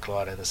distances in a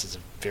glider, this is a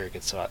very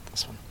good site,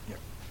 this one. Yep.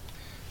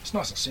 It's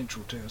nice and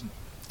central too, isn't it?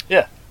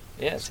 Yeah,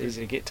 it's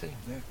easy to get to.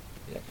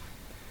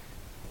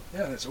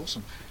 Yeah, that's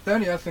awesome. The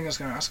only other thing I was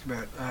going to ask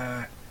about,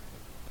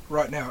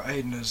 right now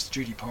Aidan is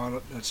duty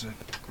pilot. It's a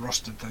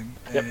rostered thing,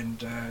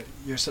 and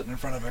you're sitting in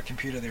front of a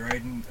computer there,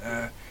 Aidan.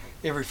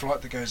 Every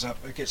flight that goes up,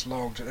 it gets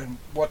logged. And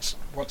what's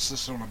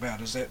this all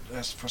about? Is that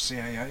for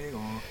CAA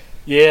or?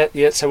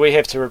 Yeah. So we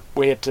have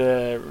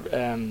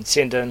to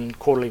send in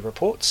quarterly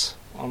reports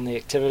on the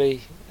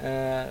activity,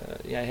 how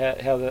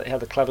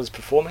the club is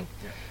performing.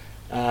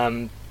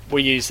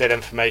 We use that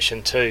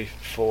information too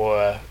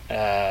for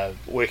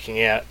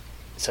working out.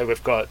 So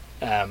we've got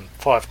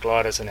 5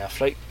 gliders in our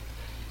fleet,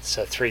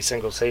 so 3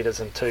 single-seaters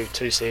and 2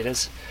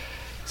 two-seaters.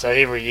 So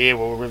every year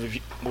we'll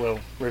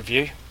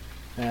review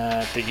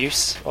the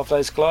use of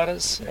those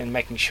gliders and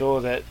making sure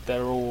that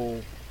they're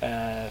all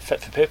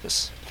fit for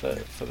purpose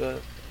for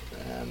the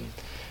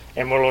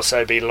and we'll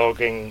also be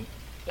logging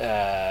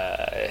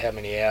how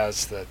many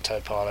hours the tow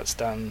pilot's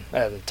done,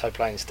 the tow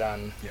plane's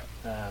done.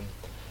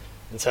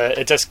 And so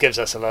it just gives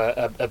us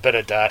a bit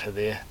of data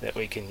there that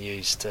we can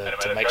use to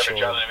make sure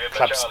the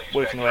club's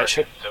working the way it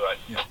should.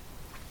 Yeah.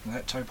 And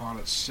that tow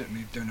pilot's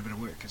certainly doing a bit of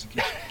work because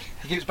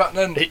he keeps butting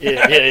in.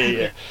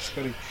 Yeah.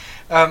 Scotty.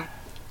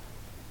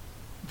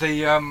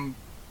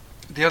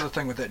 The other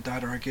thing with that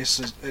data, I guess,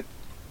 is it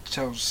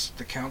tells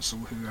the council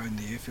who own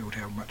the airfield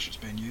how much it's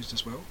been used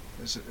as well.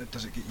 Does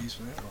it get used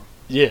for that? Or?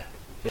 Yeah.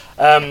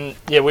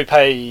 We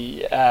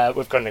pay.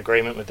 We've got an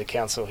agreement with the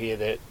council here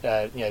that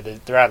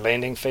there are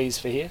landing fees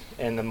for here,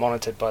 and they're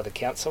monitored by the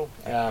council.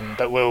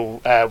 But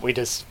we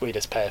just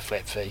pay a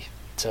flat fee,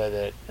 so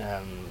that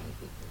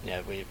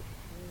we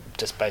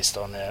just based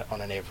on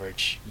an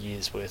average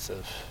year's worth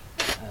of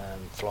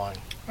flying.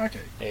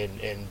 Okay.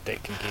 And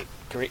that can get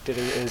corrected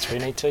as we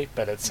need to,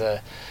 but it's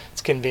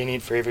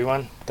convenient for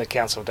everyone. The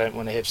council don't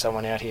want to have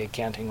someone out here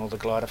counting all the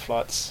glider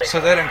flights. So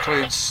that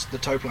includes the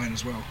tow plane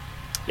as well.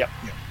 Yep.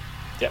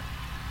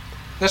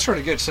 That's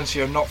really good, since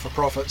you're not for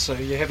profit, so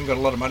you haven't got a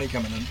lot of money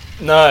coming in.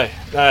 No,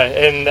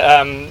 and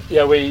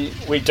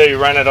we do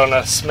run it on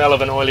a smell of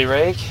an oily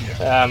rag.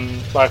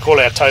 Like all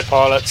our tow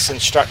pilots,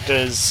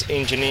 instructors,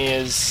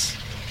 engineers,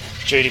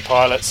 duty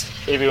pilots,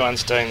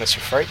 everyone's doing this for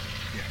free.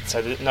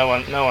 So that no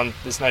one,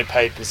 there's no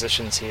paid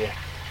positions here.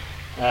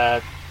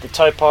 The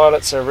tow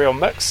pilots are a real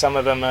mix. Some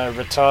of them are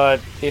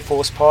retired Air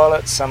Force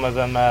pilots. Some of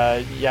them are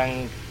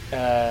young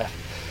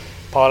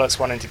pilots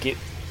wanting to get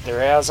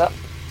their hours up.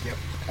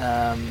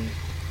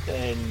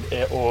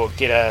 Or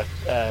get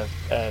a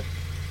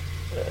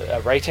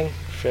rating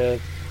for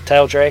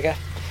tail dragger.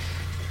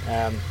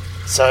 And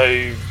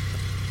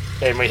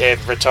we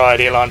have retired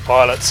airline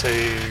pilots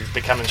who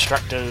become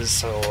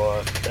instructors,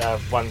 or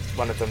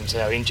one of them's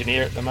our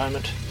engineer at the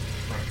moment.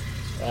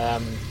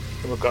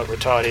 We've got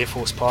retired Air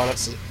Force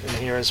pilots in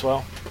here as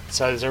well.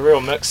 So there's a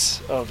real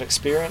mix of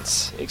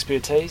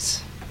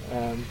expertise,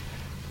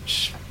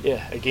 which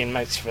again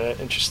makes for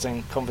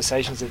interesting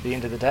conversations at the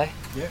end of the day.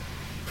 Yeah.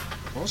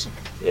 Awesome.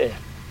 Yeah.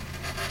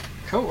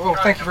 Cool. Well,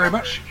 thank you very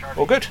much.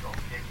 All good.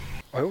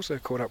 I also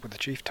caught up with the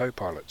chief tow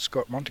pilot,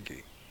 Scott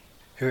Montagu,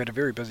 who had a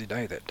very busy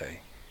day that day.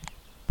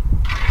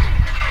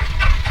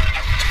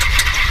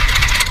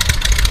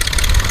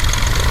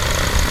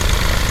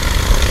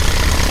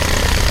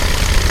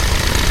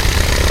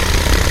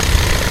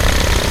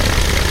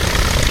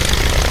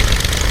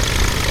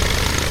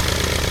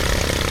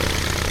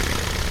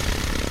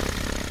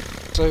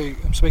 So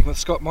I'm speaking with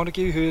Scott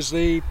Montagu, who is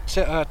the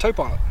tow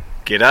pilot.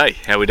 G'day,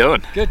 how we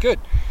doing? Good.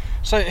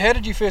 So how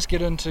did you first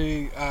get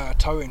into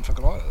towing for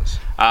gliders?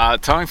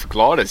 Towing for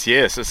gliders,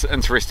 yes, it's an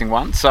interesting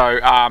one. So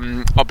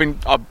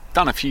I've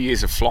done a few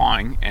years of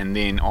flying, and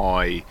then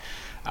I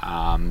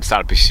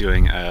started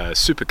pursuing a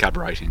Super Cub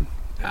rating.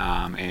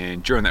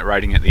 And during that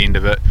rating, at the end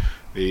of it,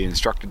 the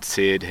instructor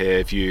said,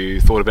 "Have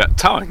you thought about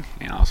towing?"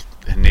 And it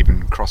hadn't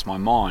even crossed my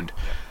mind.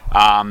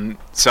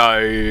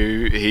 So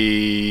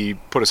he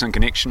put us in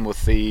connection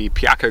with the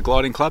Piako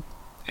Gliding Club,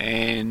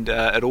 and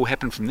it all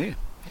happened from there.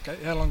 Okay,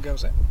 how long ago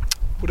was that?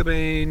 Would have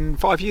been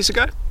 5 years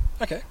ago.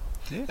 Okay.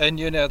 Yeah. And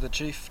you're now the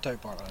chief tow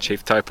pilot?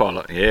 Chief tow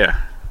pilot,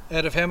 yeah.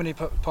 Out of how many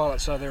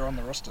pilots are there on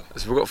the roster?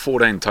 So we've got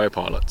 14 tow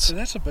pilots. So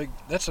that's a big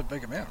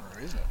amount,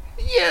 really, isn't it?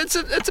 Yeah, it's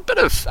a bit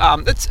of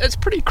it's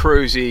pretty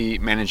cruisy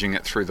managing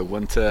it through the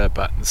winter,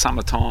 but the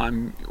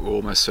summertime we're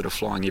almost sort of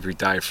flying every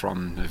day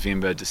from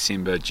November,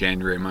 December,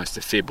 January, most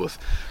of Feb, with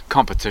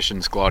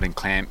competitions, gliding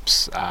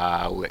camps,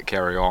 all that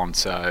carry on.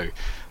 So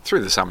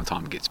through the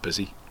summertime it gets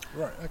busy.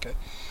 Right. Okay.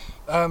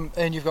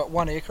 And you've got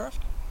one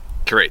aircraft?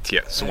 Correct.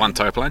 Yeah. So one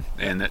tow plane,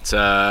 and it's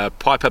a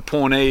Piper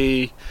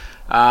Pawnee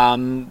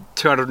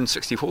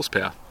 260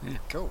 horsepower. Yeah.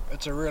 Cool.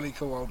 It's a really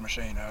cool old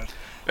machine.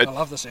 I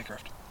love this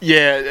aircraft.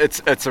 Yeah,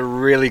 it's a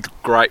really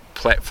great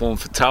platform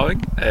for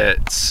towing.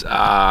 It's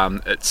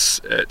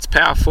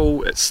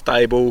powerful, it's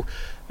stable,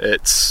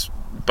 it's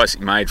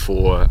basically made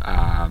for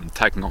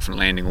taking off and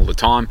landing all the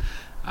time,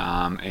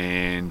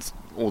 and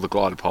all the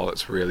glider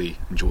pilots really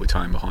enjoy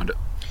towing behind it.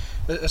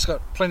 It's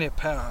got plenty of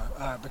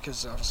power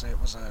because obviously it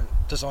was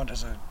designed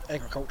as an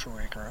agricultural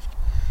aircraft.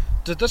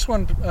 Did this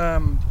one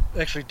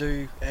actually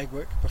do ag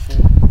work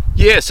before?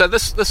 Yeah, so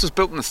this was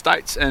built in the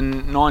States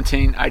in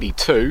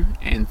 1982,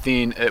 and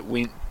then it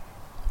went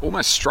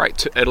almost straight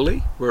to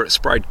Italy, where it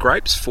sprayed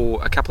grapes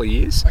for a couple of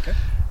years. Okay.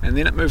 And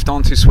then it moved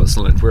on to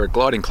Switzerland, where a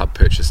gliding club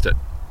purchased it,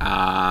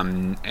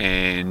 and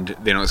then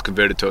it was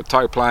converted to a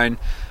tow plane.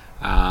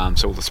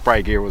 So all the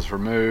spray gear was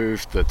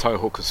removed, the tow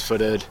hook was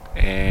fitted,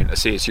 and a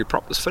CSU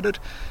prop was fitted,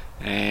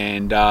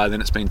 and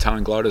then it's been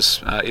towing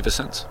gliders ever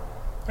since.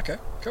 Okay,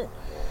 cool.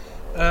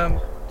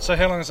 So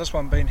how long has this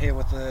one been here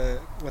with the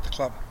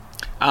club?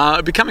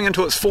 It'll be coming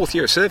into its 4th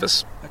year of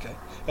service. Okay.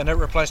 And it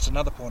replaced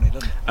another Pawnee,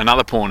 didn't it?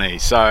 Another Pawnee.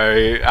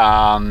 So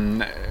our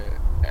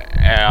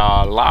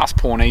last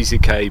Pawnee,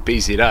 ZK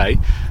BZA,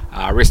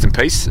 rest in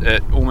peace,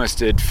 it almost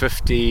did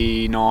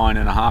 59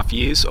 and a half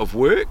years of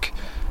work,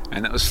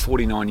 and that was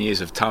 49 years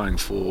of towing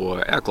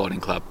for our gliding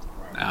club.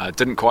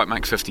 Didn't quite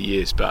make 50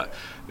 years, but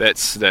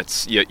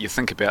that's you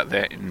think about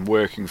that, and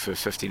working for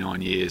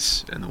 59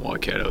 years in the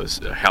Waikato is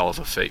a hell of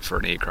a feat for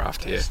an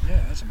aircraft. Yeah,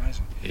 that's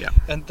amazing. Yeah,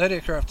 and that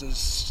aircraft is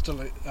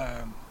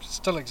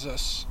still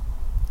exists.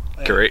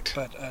 Correct.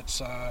 But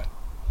it's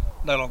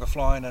no longer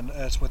flying, and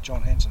it's with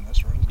John Hanson.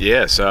 That's right.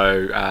 Yeah,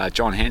 so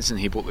John Hanson,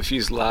 he bought the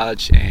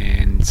fuselage,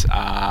 and so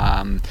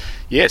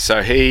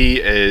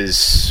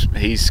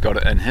he's got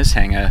it in his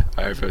hangar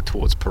over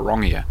towards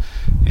Pirongia,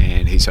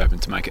 and he's hoping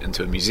to make it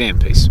into a museum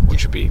piece,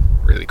 which would be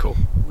really cool.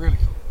 Really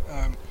cool.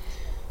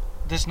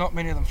 There's not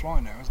many of them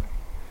flying now, is there?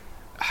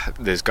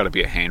 There's got to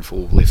be a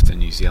handful left in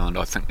New Zealand.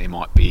 I think there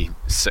might be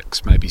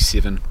 6, maybe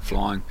 7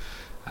 flying,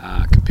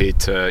 compared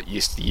to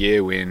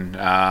yesteryear when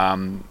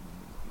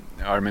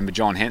I remember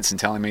John Hanson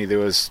telling me there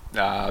was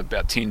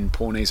about 10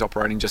 Pawnees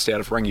operating just out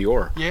of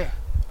Rangiora. Yeah,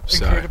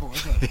 incredible,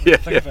 isn't it? Yeah,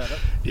 think about it.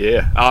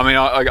 Yeah, I mean,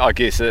 I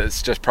guess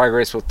it's just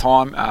progress with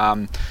time.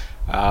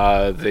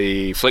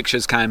 The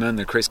Flexures came in,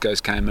 the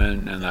Crescos came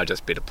in, and they're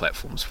just better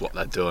platforms for what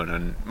they're doing,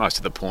 and most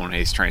of the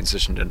Pawnees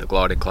transitioned into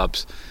gliding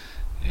clubs,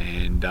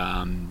 and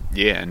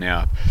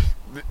now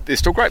they're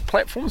still great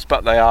platforms,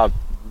 but they are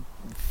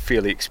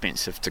fairly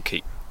expensive to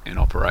keep and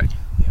operate.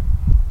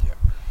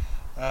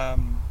 Yeah.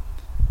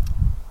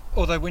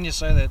 Although when you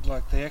say that,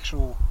 like, the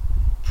actual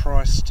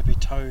price to be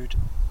towed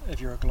if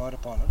you're a glider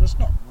pilot, it's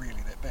not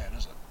really that bad,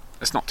 is it?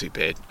 It's not too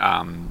bad.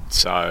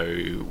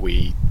 So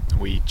we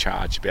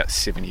charge about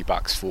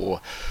 $70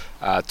 for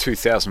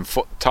 2,000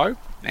 foot tow,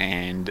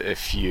 and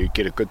if you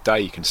get a good day,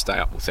 you can stay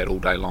up with that all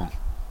day long.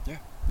 Yeah.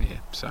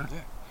 So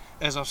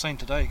as I've seen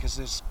today, because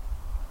there's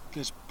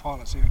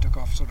pilots who took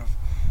off sort of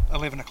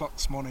 11 o'clock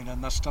this morning,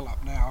 and they're still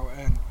up now.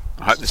 And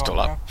I hope they're still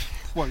up.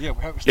 Well, yeah,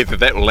 we hope it's still Either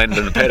that will land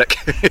in the paddock.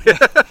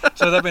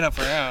 So they've been up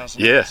for hours.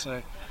 Yeah.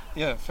 So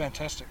yeah,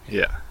 fantastic.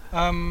 Yeah.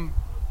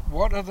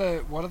 What are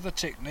the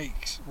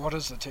techniques? What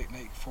is the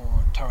technique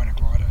for towing a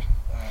glider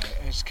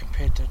as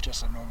compared to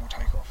just a normal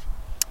takeoff?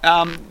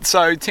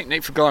 So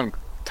technique for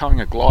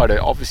towing a glider,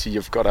 obviously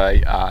you've got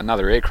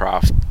another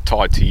aircraft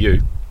tied to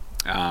you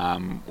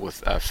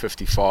with a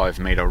 55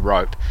 metre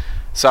rope.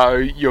 So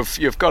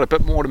you've got a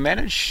bit more to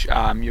manage.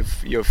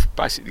 You've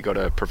basically got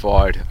to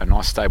provide a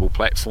nice stable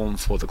platform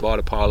for the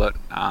glider pilot,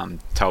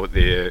 tow at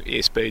their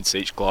airspeed. So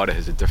each glider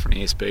has a different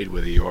airspeed,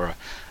 whether you're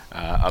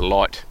a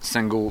light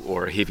single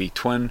or a heavy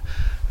twin.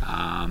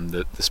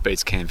 The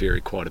speeds can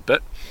vary quite a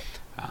bit.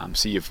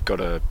 So you've got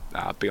to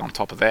be on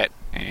top of that,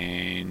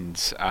 and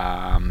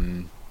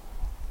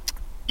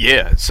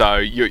so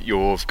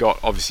you've got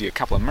obviously a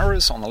couple of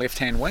mirrors on the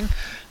left-hand wing.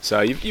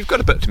 So you've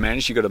got a bit to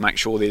manage. You've got to make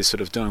sure they're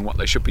sort of doing what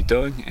they should be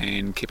doing,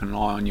 and keep an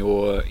eye on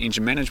your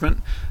engine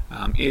management,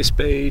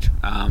 airspeed,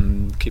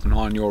 keep an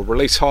eye on your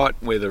release height,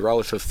 where the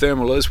relative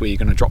thermal is, where you're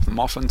going to drop them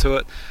off into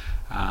it.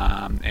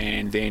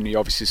 And then you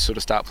obviously sort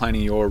of start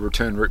planning your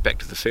return route back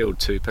to the field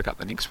to pick up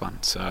the next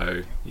one.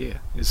 So yeah,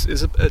 it's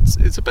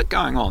a bit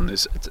going on.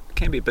 It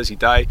can be a busy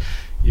day.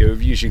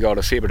 You've usually got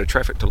a fair bit of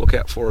traffic to look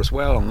out for as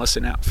well and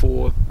listen out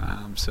for.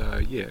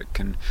 So yeah,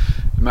 it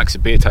makes a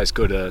beer taste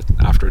good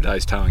after a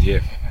day's towing.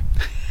 Yeah.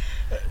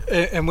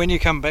 And when you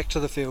come back to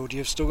the field,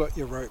 you've still got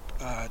your rope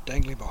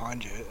dangling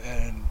behind you,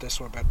 and that's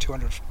about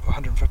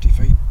 150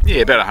 feet?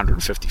 Yeah, about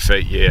 150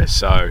 feet, yeah.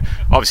 So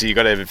obviously you've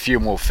got to have a few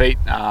more feet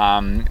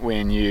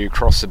when you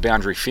cross the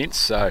boundary fence.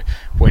 So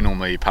we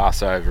normally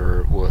pass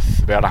over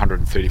with about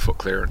 130 foot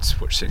clearance,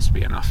 which seems to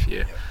be enough,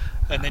 yeah.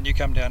 And then you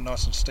come down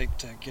nice and steep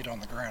to get on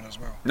the ground as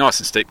well. Nice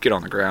and steep, get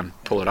on the ground,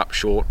 pull it up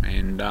short,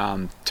 and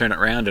turn it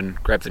around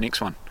and grab the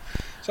next one.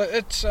 So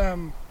it's...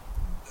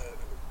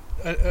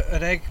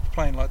 an ag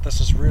plane like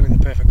this is really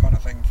the perfect kind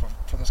of thing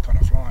for this kind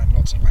of flying.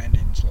 Lots of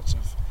landings, lots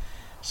of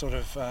sort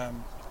of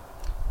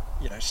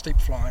steep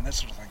flying, that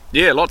sort of thing.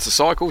 Yeah, lots of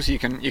cycles. You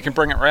can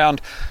bring it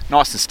around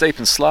nice and steep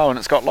and slow, and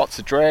it's got lots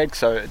of drag,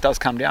 so it does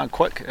come down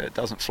quick. It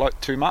doesn't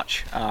float too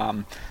much,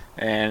 and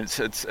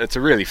it's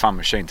a really fun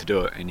machine to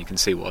do it. And you can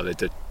see why they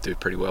did do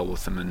pretty well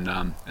with them in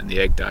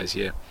the ag days.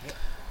 Yeah.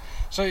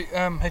 So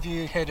have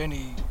you had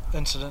any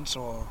incidents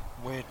or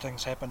weird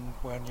things happen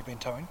when you've been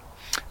towing?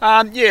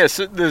 Yes,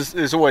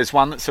 there's always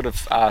one that sort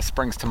of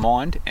springs to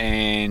mind,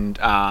 and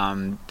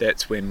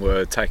that's when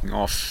we're taking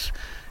off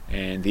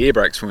and the air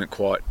brakes weren't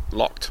quite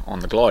locked on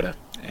the glider,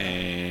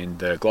 and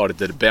the glider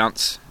did a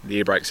bounce, the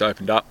air brakes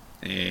opened up,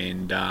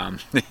 and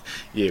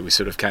we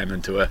sort of came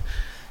into a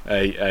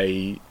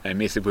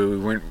method where we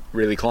weren't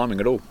really climbing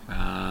at all.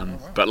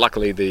 But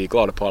luckily the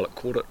glider pilot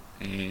caught it,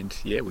 and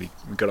we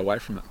got away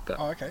from it. But.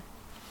 Oh, okay.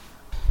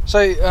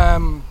 So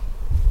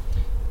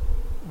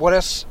what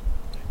else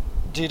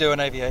do you do in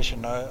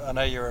aviation? I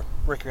know you're a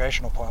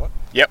recreational pilot.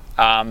 Yep.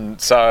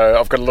 So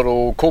I've got a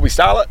little Corby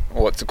Starlet,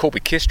 or it's a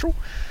Corby Kestrel.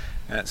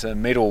 And it's a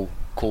metal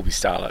Corby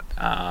starlet,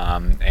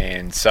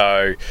 and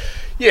so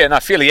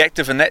fairly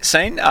active in that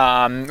scene.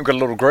 We've got a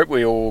little group.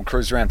 We all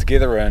cruise around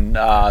together and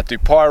do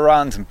pie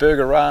runs and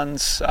burger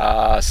runs.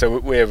 So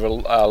we have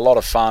a lot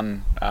of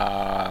fun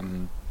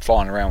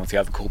flying around with the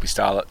other Corby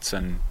starlets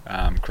and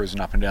cruising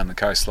up and down the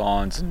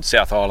coastlines and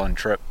South Island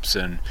trips,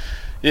 and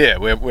we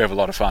have a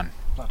lot of fun.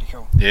 Bloody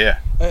cool. Yeah.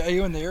 Are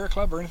you in the Aero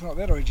Club or anything like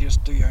that, or do you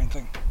just do your own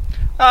thing?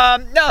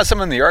 No, so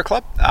I'm in the Aero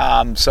Club.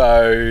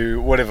 So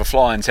whatever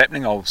flying's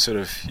happening, you'll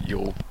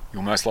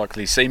most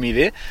likely see me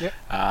there. Yep.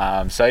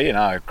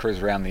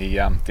 Cruise around the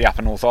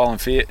Upper North Island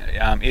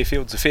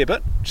airfields a fair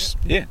bit.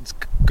 It's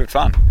good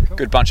fun. Cool.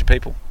 Good bunch of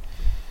people.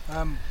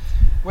 You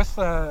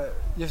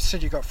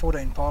said you got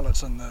 14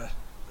 pilots on the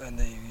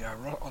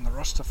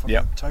roster for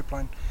the tow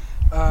plane.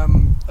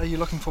 Are you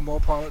looking for more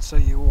pilots? Are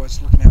you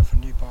always looking out for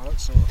new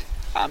pilots? Or?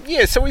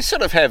 So we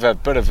sort of have a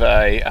bit of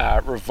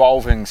a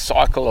revolving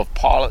cycle of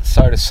pilots,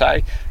 so to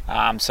say.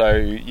 So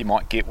you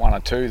might get one or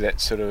two that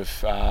sort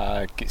of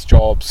gets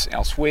jobs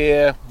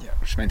elsewhere,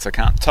 which means they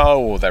can't tow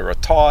or they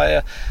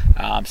retire.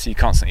 So you're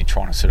constantly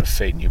trying to sort of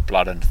feed new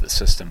blood into the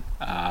system.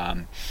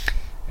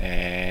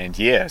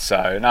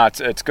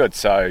 It's good.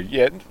 So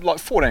like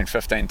 14,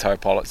 15 tow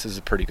pilots is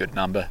a pretty good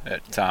number.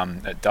 It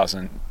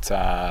doesn't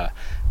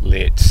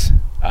let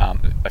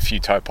a few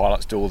tow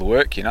pilots do all the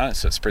work,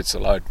 so it spreads the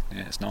load.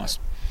 It's nice.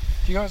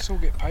 Do you guys all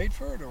get paid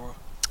for it, or?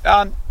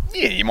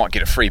 You might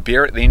get a free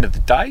beer at the end of the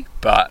day,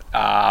 but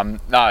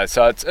no.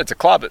 So it's a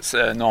club. It's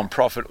a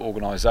non-profit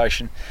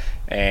organisation,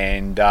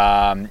 and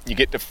you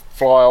get to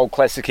fly old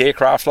classic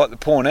aircraft like the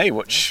Pawnee,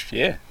 which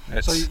so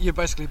you're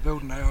basically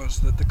building hours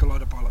that the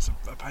glider pilots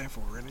are paying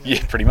for, really.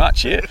 Yeah, pretty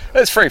much. Yeah,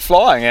 it's free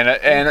flying,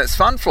 and it's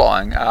fun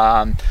flying.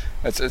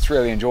 It's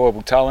really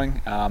enjoyable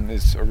towing.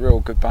 There's a real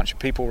good bunch of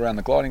people around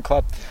the gliding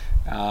club,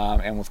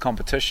 and with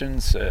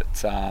competitions,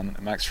 it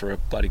makes for a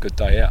bloody good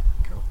day out.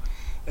 Cool.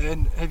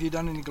 And have you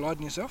done any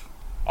gliding yourself?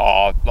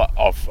 Oh,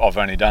 I've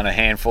only done a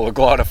handful of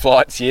glider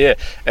flights. Yeah,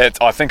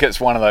 I think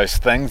it's one of those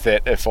things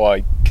that if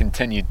I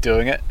continued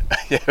doing it,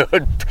 it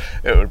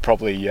would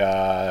probably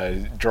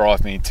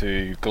drive me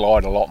to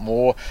glide a lot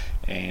more.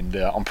 And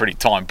I'm pretty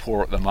time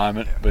poor at the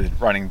moment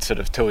with running sort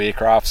of 2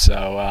 aircraft.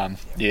 So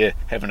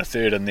having a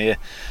third in there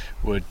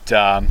would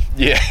ding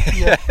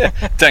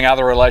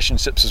other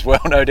relationships as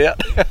well, no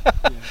doubt.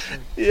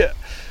 Yeah.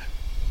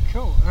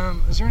 Cool.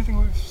 Is there anything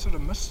we've sort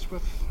of missed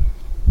with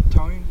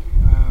towing?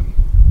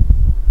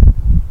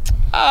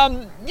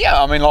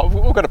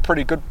 We've got a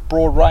pretty good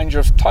broad range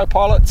of tow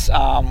pilots.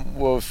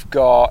 We've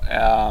got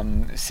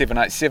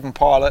 787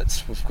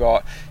 pilots, we've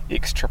got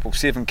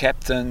ex-777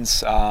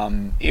 captains,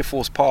 Air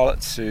Force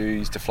pilots who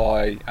used to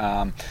fly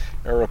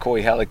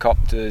Iroquois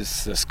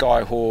helicopters, the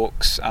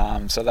Skyhawks,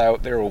 so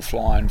they're all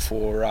flying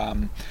for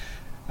in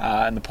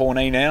the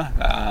Pawnee now.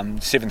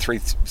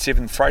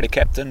 737 freighter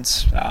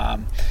captains, they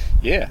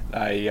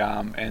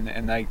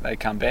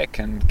come back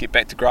and get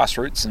back to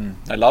grassroots and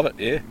they love it.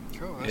 Yeah.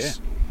 Cool.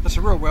 That's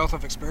a real wealth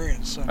of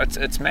experience.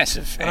 It's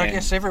massive. And I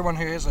guess everyone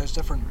who has those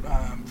different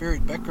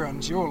varied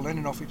backgrounds, you're all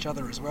learning off each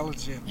other as well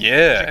as you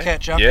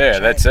catch up. Yeah,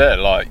 that's it.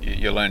 Like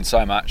you learn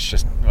so much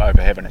just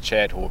over having a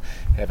chat or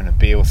having a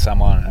beer with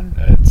someone, and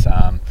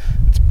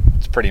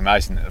it's pretty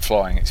amazing that the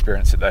flying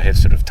experience that they have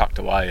sort of tucked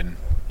away, and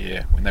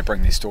when they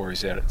bring their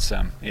stories out, it's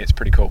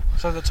pretty cool.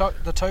 So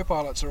the tow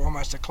pilots are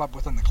almost a club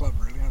within the club,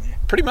 really, aren't they?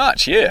 Pretty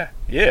much,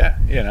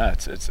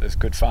 it's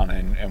good fun,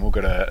 and we've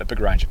got a big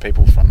range of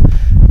people from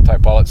tow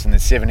pilots in the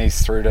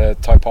 70s through to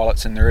tow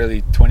pilots in the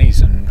early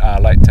 20s and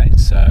late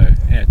teens. So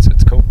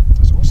it's cool.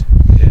 That's awesome.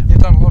 Yeah. You've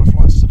done a lot of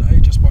flights today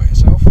just by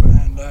yourself,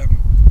 and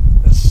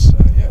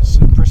it's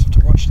impressive to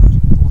watch all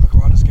the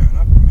gliders going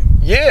up.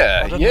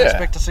 I didn't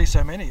expect to see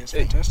so many. It's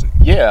fantastic.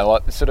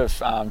 Like sort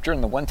of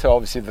during the winter,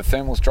 obviously the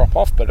thermals drop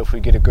off, but if we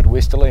get a good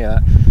westerly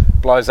and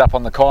it blows up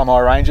on the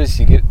Kaimai ranges,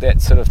 you get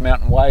that sort of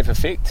mountain wave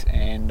effect,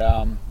 and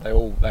they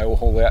all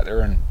haul out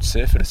there and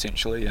surf it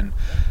essentially. And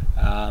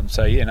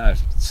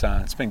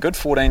it's been good.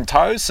 14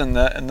 tows in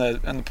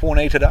the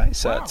Pawnee today.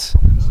 So wow. Is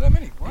that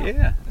many? Wow.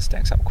 Yeah, it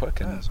stacks up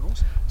quick, and that's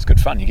awesome. It's good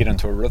fun. You get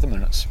into a rhythm,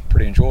 and it's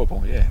pretty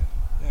enjoyable. Yeah.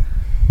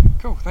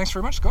 Cool. Thanks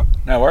very much, Scott.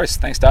 No worries.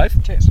 Thanks,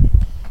 Dave. Cheers.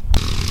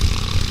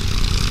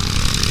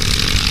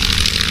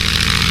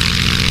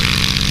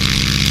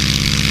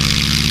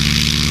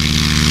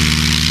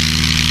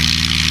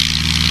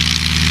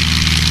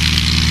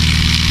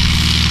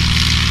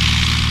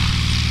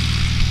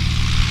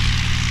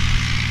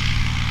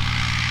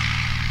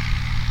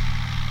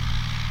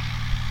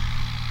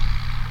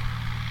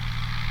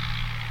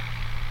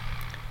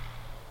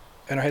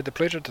 And I had the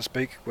pleasure to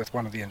speak with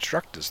one of the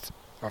instructors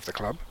of the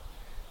club,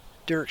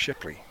 Derek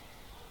Shipley.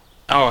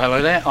 Oh,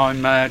 hello there.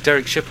 I'm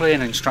Derek Shipley,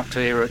 an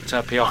instructor here at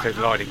Piako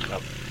Gliding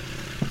Club.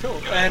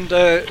 Cool. And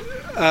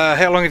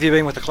how long have you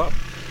been with the club?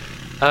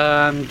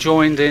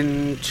 Joined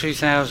in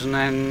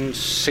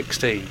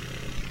 2016.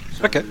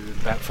 So okay.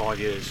 About 5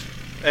 years.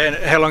 And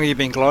how long have you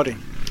been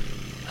gliding?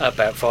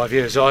 About 5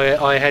 years.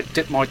 I had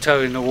dipped my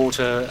toe in the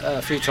water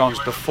a few times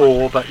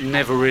before, but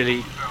never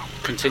really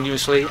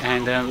continuously,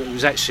 and it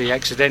was actually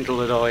accidental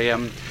that I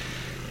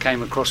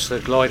came across the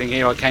gliding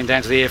here. I came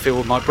down to the airfield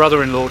with my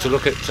brother-in-law to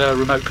look at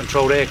remote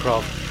controlled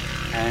aircraft,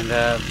 and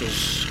it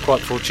was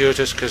quite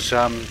fortuitous because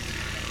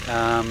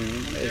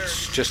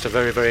it's just a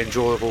very, very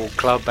enjoyable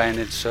club, and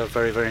it's a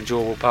very, very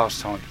enjoyable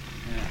pastime.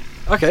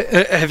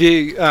 Okay, have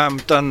you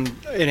done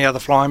any other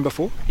flying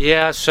before?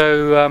 Yeah,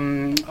 so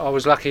I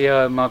was lucky.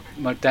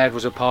 My dad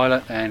was a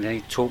pilot and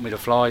he taught me to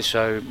fly,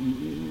 so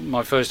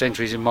my first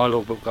entries in my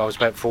logbook, I was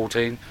about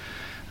 14,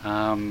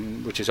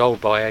 which is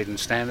old by Aidan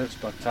standards,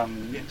 but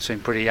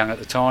seemed pretty young at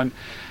the time,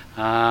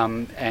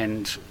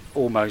 and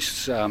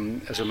almost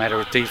as a matter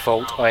of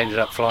default I ended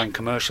up flying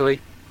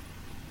commercially,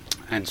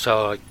 and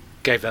so I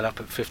gave that up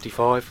at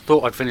 55.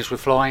 Thought I'd finished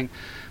with flying,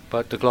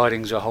 but the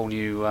gliding's a whole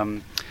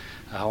new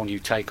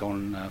take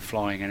on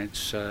flying, and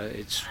it's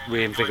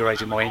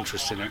reinvigorated my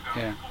interest in it.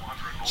 Yeah.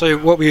 So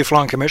what were you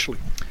flying commercially?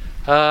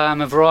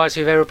 A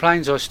variety of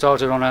aeroplanes. I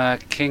started on a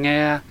King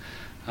Air.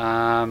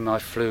 I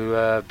flew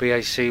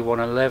BAC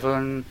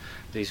 111.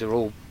 These are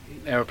all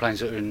aeroplanes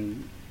that are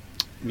in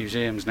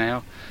museums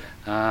now.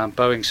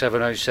 Boeing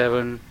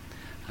 707,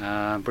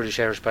 British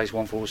Aerospace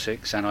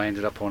 146, and I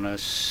ended up on a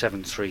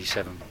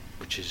 737,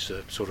 which is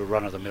a sort of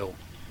run-of-the-mill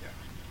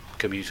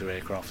commuter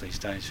aircraft these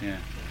days. Yeah.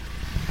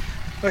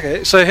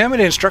 Okay, so how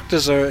many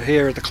instructors are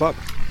here at the club?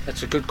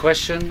 That's a good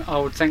question. I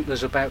would think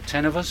there's about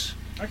 10 of us.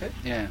 Okay.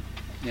 Yeah.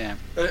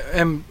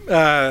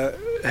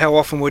 How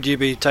often would you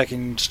be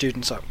taking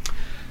students up?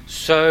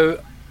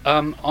 So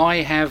I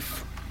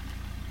have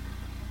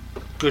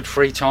good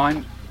free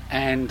time,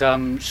 and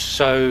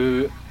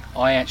so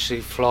I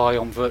actually fly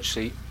on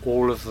virtually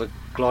all of the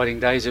gliding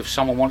days. If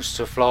someone wants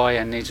to fly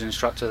and needs an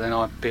instructor, then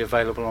I'd be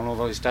available on all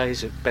those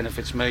days. It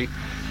benefits me.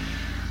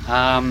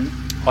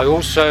 I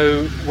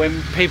also,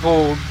 when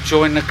people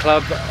join the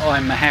club,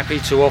 I'm happy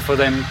to offer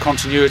them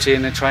continuity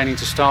in their training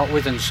to start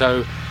with, and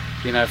so,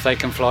 you know, if they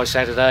can fly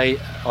Saturday,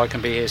 I can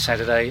be here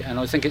Saturday, and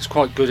I think it's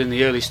quite good in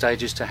the early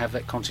stages to have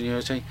that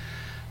continuity.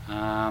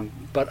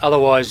 But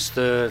otherwise,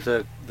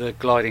 the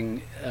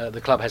gliding, the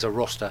club has a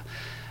roster,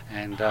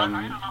 and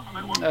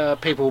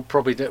people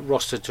probably get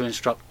rostered to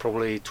instruct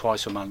probably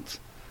twice a month.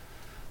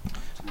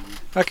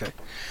 Okay.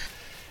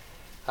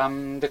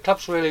 The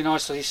club's really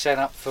nicely set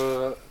up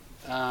for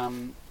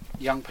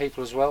young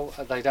people as well.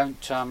 They don't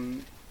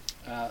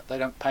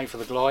pay for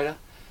the glider,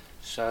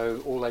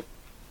 so all they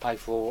pay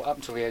for up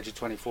until the age of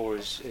 24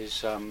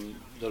 is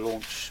the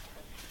launch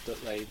that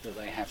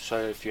they have. So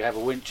if you have a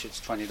winch, it's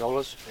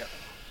 $20,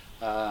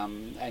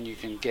 and you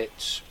can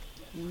get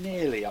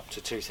nearly up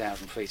to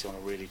 2,000 feet on a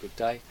really good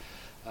day.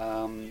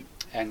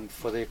 And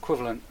for the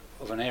equivalent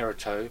of an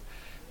aerotow,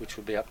 which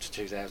would be up to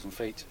 2,000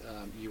 feet,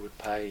 you would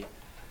pay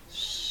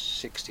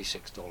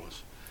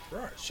 $66.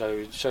 Right.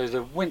 So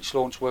the winch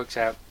launch works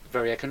out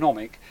very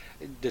economic.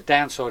 The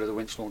downside of the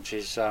winch launch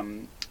is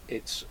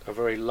it's a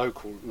very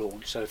local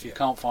launch, so if you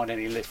can't find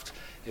any lift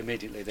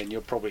immediately, then you're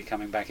probably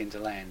coming back into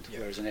land,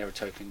 whereas an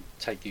aerotow can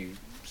take you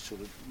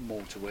sort of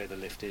more to where the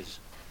lift is.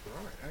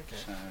 Right, okay.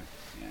 So,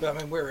 But I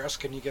mean, where else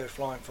can you go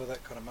flying for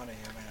that kind of money?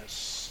 I mean,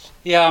 it's...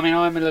 Yeah, I mean,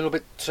 I'm a little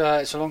bit,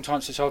 it's a long time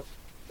since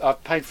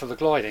I've paid for the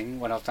gliding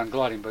when I've done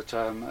gliding, but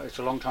it's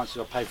a long time since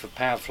I've paid for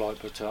power flight,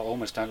 but I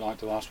almost don't like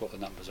to ask what the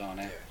numbers are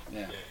now.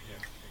 Yeah,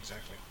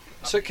 exactly.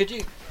 So could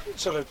you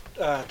sort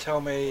of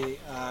tell me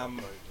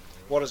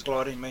what does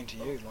gliding mean to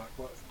you, like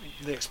what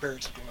the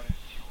experience of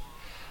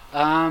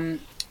gliding?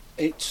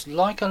 It's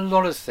like a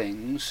lot of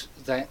things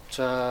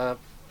that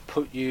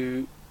put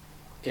you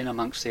in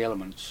amongst the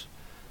elements.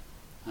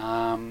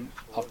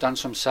 I've done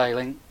some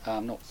sailing.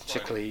 I'm not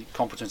particularly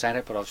competent at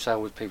it, but I've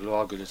sailed with people who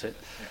are good at it.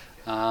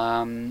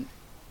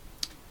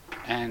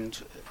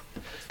 And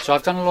so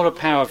I've done a lot of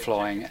power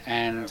flying,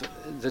 and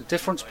the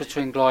difference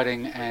between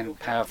gliding and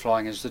power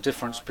flying is the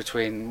difference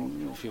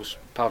between, if you'll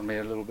pardon me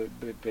a little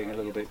bit, being a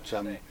little bit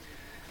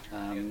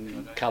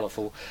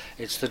colourful,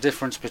 it's the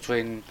difference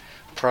between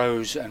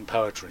prose and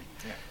poetry.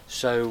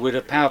 So with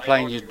a power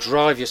plane, you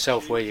drive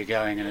yourself where you're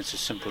going, and it's as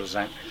simple as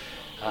that.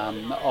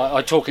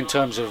 I talk in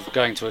terms of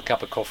going to a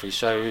cup of coffee.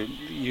 So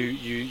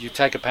you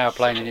take a power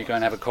plane and you go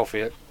and have a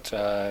coffee at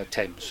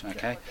Thames,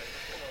 okay?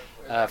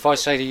 If I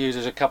say to you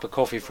there's a cup of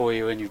coffee for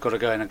you and you've got to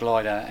go in a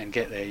glider and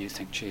get there, you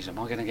think, geez, am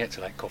I going to get to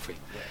that coffee?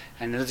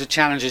 And the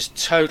challenge is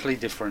totally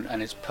different,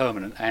 and it's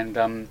permanent. And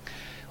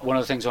one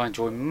of the things I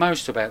enjoy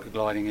most about the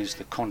gliding is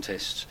the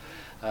contests,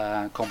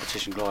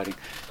 competition gliding.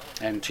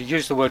 And to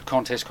use the word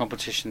contest,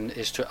 competition,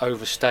 is to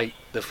overstate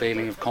the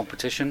feeling of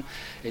competition.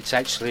 It's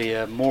actually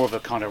more of a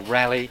kind of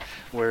rally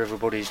where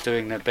everybody's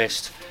doing their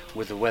best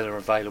with the weather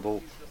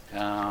available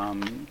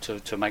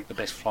to make the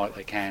best flight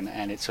they can,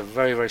 and it's a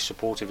very, very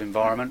supportive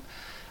environment.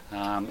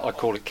 I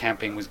call it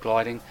camping with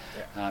gliding.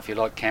 If you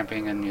like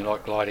camping and you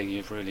like gliding,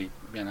 you've really,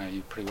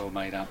 you're pretty well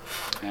made up.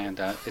 And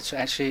it's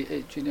actually,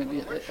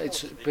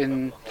 it's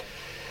been,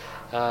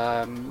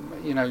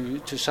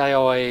 to say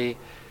I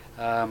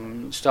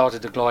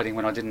started the gliding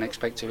when I didn't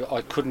expect to.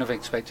 I couldn't have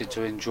expected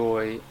to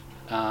enjoy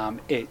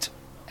it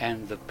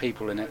and the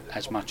people in it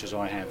as much as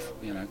I have.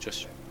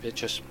 It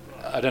just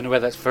I don't know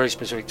whether that's very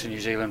specific to New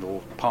Zealand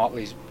or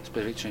partly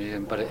specific to New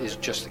Zealand, but it is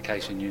just the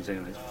case in New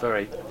Zealand.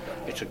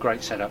 It's a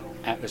great setup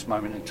at this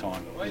moment in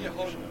time.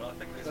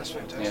 That's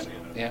fantastic.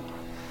 Yeah.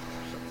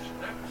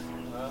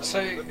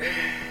 So,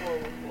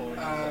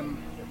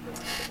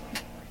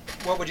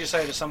 what would you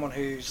say to someone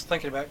who's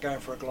thinking about going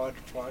for a glide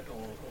flight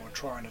or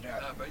trying it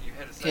out?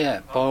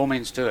 Yeah, by all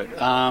means do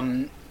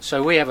it.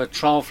 So we have a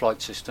trial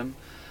flight system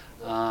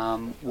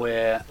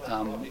where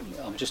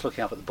I'm just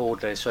looking up at the board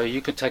there. So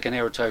you could take an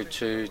Aerotow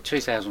to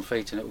 2,000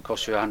 feet and it would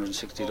cost you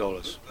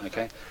 $160.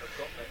 Okay.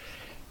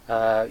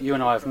 You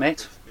and I have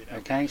met.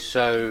 Okay.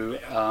 So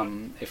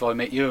if I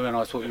met you and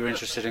I thought you were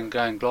interested in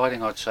going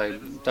gliding, I'd say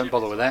don't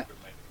bother with that.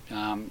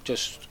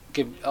 Just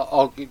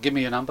give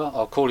me your number.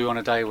 I'll call you on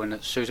a day when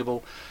it's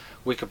suitable.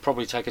 We could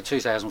probably take a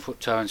 2,000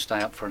 foot tow and stay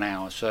up for an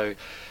hour. So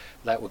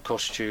that would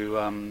cost you,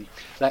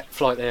 that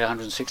flight there,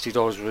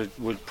 $160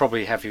 would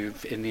probably have you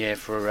in the air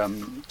for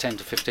 10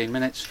 to 15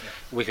 minutes.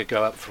 We could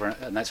go up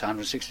and that's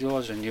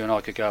 $160, and you and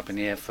I could go up in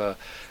the air for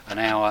an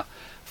hour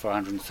for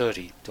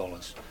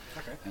 $130.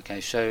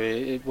 Okay, so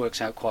it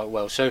works out quite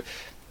well. So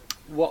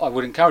what I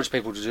would encourage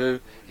people to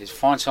do is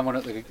find someone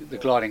at the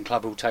gliding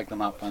club who will take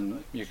them up,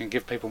 and you can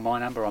give people my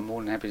number. I'm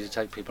more than happy to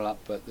take people up,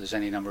 but there's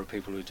any number of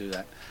people who do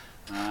that.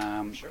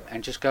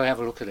 And just go have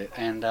a look at it.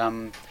 And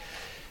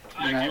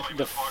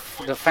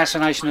the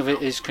fascination of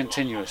it is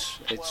continuous.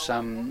 It's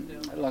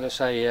like I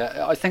say,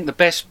 I think the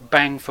best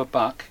bang for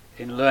buck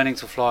in learning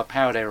to fly a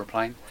powered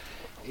aeroplane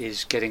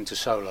is getting to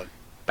solo.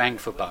 Bang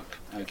for buck.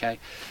 Okay,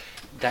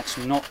 that's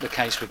not the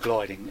case with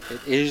gliding.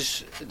 It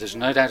is. There's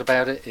no doubt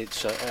about it.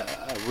 It's a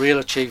real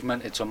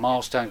achievement. It's a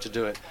milestone to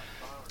do it.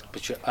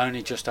 But you're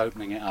only just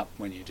opening it up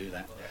when you do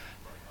that.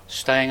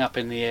 Staying up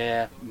in the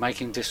air,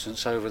 making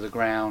distance over the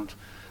ground.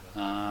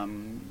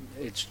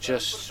 It's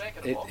just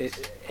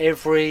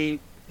every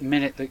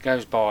minute that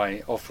goes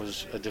by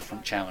offers a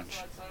different challenge,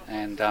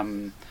 and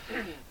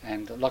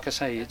like I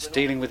say, it's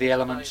dealing with the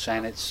elements,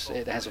 and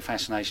it has a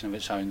fascination of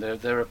its own.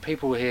 There are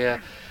people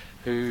here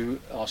who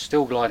are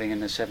still gliding in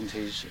their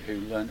 70s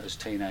who learnt as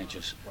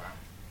teenagers,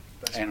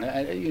 and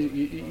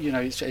you know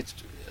it's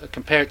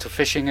compare it to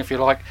fishing, if you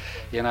like.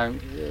 You know,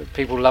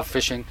 people love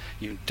fishing.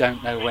 You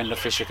don't know when the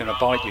fish are going to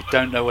bite. You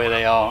don't know where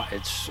they are.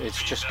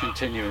 It's just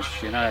continuous.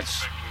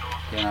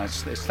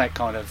 It's that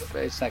kind of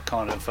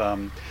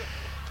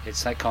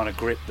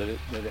grip that it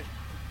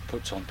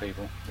puts on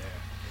people. Yeah.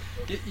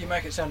 You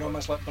make it sound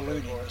almost like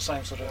ballooning, the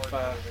same sort of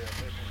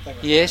thing.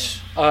 Yes,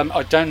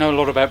 I don't know a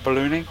lot about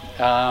ballooning.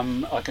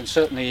 I can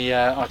certainly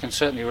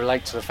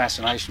relate to the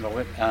fascination of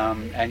it.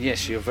 And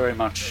yes, you're very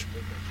much,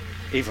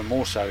 even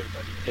more so,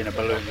 in a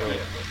balloon.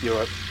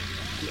 You're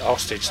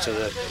hostage to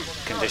the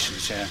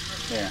conditions. Yeah.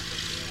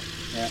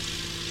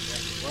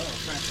 Wow,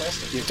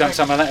 fantastic. You've done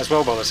some of that as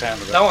well, by the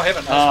sound of it. No, I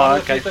haven't. That's one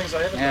of the few things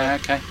I haven't done. Yeah,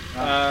 okay.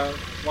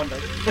 One day.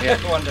 Yeah.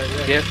 One day,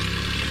 yeah.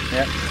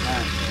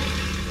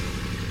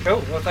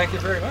 Cool, well, thank you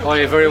very much. Oh,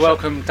 you're very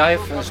welcome, Dave.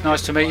 It's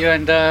nice to meet you,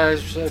 and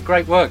it's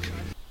great work.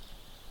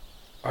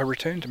 I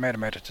returned to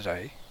Matamata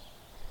today,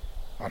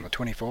 on the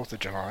 24th of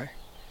July,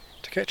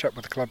 to catch up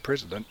with the club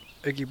president,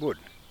 Iggy Wood,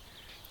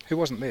 who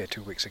wasn't there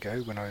 2 weeks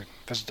ago when I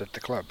visited the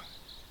club.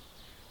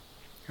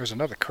 It was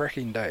another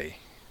cracking day,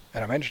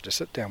 and I managed to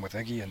sit down with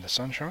Iggy in the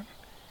sunshine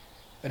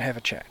and have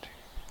a chat.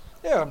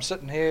 Yeah, I'm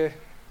sitting here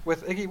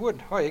with Iggy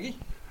Wood. Hi, Iggy.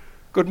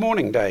 Good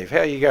morning, Dave. How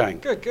are you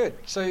going? Good.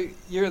 So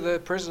you're the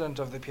president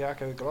of the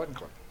Piako Gliding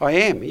Club? I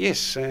am,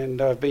 yes,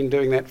 and I've been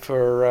doing that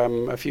for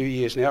a few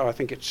years now. I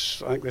think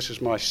this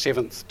is my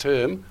 7th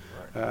term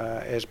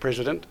as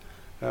president.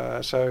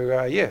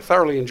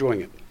 Thoroughly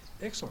enjoying it.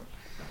 Excellent.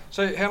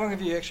 So how long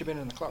have you actually been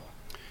in the club?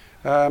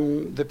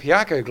 The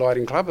Piako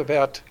Gliding Club,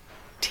 about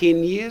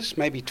 10 years,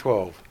 maybe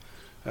 12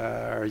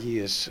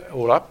 years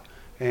all up,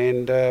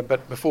 and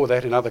but before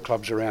that in other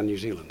clubs around New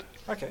Zealand.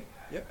 Okay,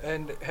 yeah.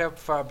 And how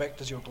far back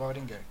does your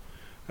gliding go?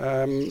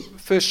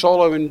 First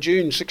solo in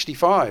June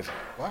 '65.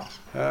 Wow.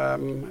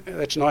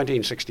 That's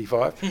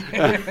 1965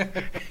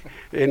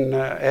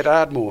 at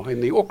Ardmore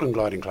in the Auckland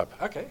Gliding Club.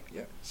 Okay,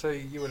 yeah. So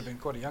you would have been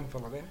quite a young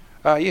fella then?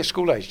 Yeah,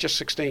 school age, just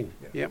 16.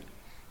 Yeah.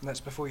 And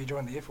that's before you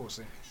joined the Air Force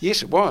then?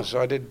 Yes, it was.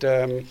 I did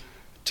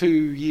 2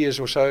 years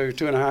or so,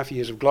 2.5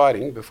 years of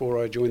gliding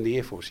before I joined the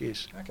Air Force,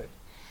 yes. Okay.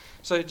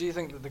 So do you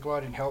think that the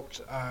gliding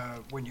helped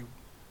when you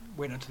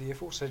went into the Air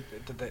Force?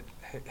 Did that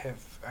have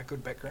a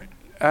good background?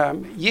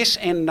 Yes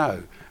and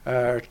no.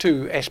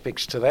 Two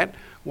aspects to that.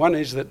 One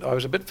is that I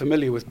was a bit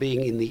familiar with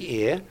being in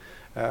the air,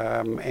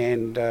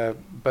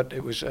 but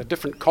it was a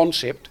different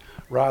concept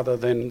rather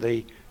than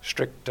the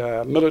strict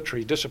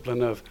military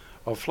discipline of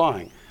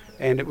flying.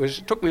 And it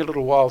took me a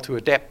little while to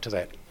adapt to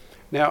that.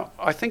 Now,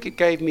 I think it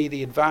gave me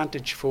the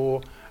advantage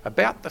for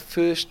about the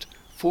first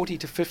 40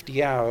 to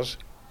 50 hours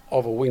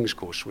of a wings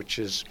course, which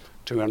is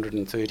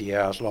 230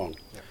 hours long.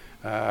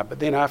 Yep. But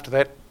then after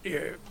that,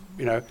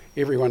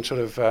 everyone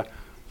sort of,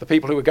 the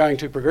people who were going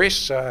to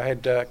progress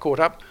had caught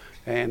up,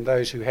 and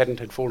those who hadn't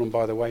had fallen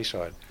by the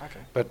wayside.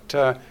 Okay.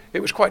 But it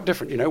was quite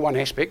different, one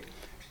aspect.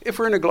 If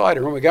we're in a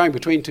glider and we're going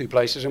between two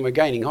places and we're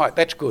gaining height,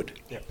 that's good.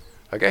 Yep.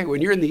 Okay,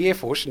 when you're in the Air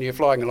Force and you're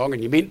flying along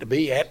and you're meant to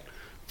be at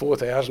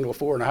 4,000 or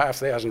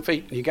 4,500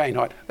 feet and you gain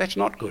height, that's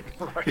not good.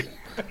 Right.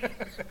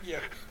 Yeah.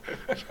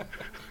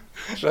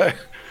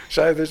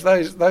 So there's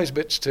those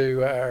bits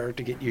to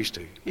get used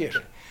to. Yes.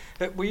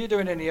 Were you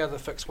doing any other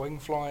fixed wing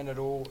flying at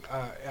all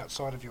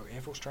outside of your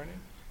Air Force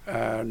training?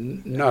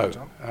 No,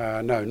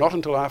 not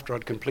until after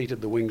I'd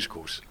completed the wings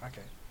course.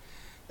 Okay.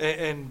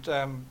 And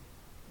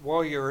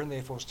while you were in the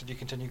Air Force, did you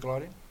continue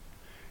gliding?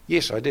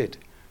 Yes, I did.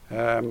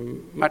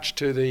 Much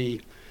to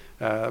the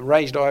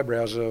raised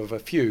eyebrows of a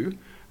few,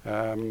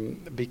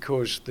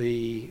 because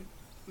the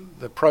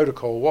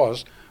protocol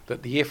was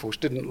that the Air Force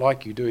didn't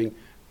like you doing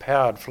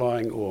powered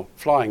flying or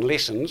flying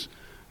lessons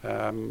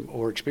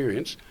or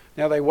experience.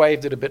 Now, they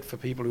waived it a bit for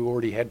people who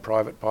already had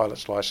private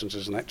pilot's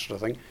licenses and that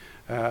sort of thing,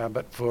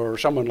 but for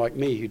someone like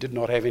me who did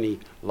not have any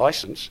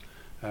license,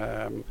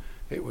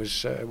 it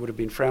would have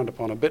been frowned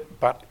upon a bit,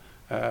 but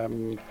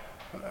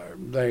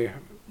they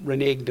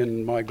reneged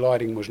and my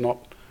gliding was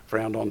not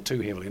frowned on too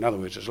heavily. In other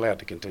words, it's allowed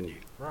to continue.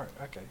 Right,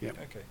 okay. Yep.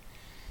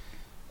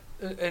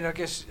 Okay. And I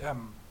guess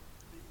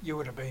you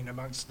would have been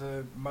amongst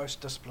the most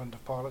disciplined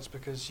of pilots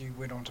because you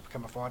went on to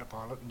become a fighter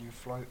pilot and you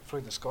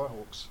flew the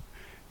Skyhawks.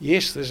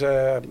 Yes, there's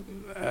a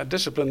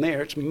discipline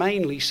there. It's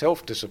mainly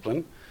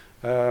self-discipline.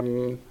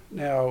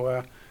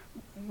 Now,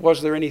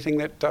 was there anything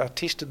that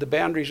tested the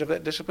boundaries of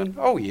that discipline?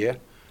 Oh, yeah,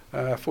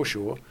 for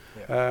sure.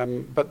 Yeah.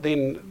 But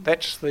then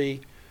that's the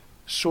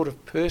sort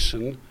of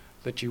person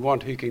that you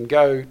want who can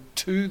go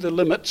to the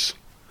limits,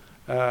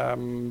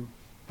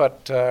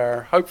 but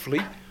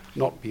hopefully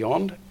not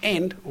beyond,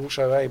 and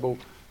also able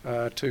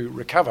to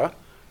recover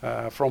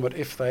from it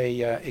if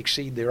they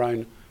exceed their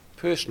own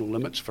personal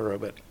limits for a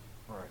bit.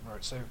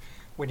 Right. So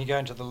when you go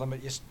into the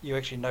limit, you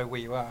actually know where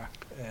you are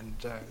and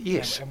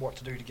yes, and what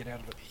to do to get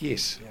out of it.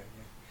 Yes. Yeah.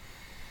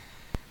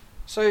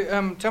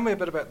 So tell me a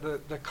bit about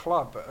the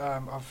club.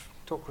 I've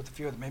talked with a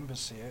few of the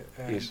members here,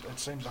 and yes, it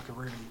seems like a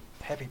really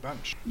happy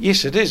bunch.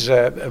 Yes, it is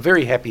a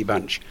very happy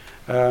bunch.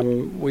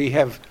 We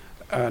have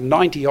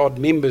 90 odd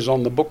members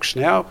on the books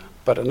now,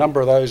 but a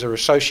number of those are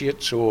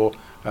associates or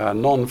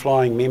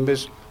non-flying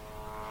members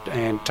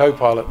and tow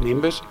pilot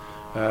members.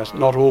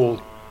 Not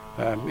all.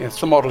 It's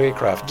the model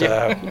aircraft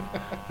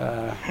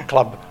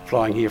club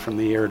flying here from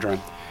the aerodrome.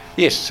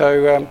 Yes,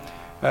 so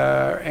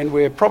and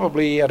we're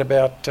probably at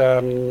about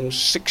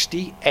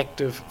 60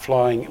 active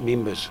flying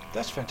members.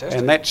 That's fantastic.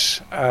 And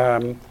that's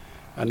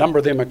a number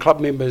of them are club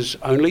members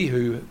only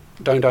who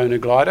don't own a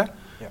glider.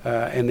 Yep.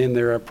 And then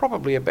there are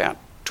probably about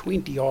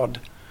 20 odd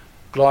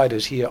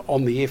gliders here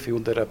on the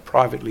airfield that are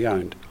privately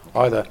owned,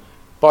 either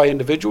by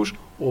individuals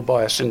or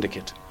by a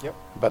syndicate. Yep.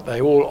 But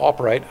they all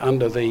operate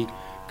under the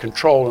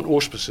control and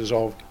auspices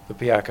of the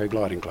Piako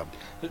Gliding Club.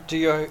 Do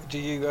you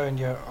own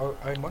your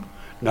own one?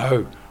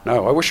 No,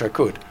 I wish I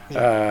could,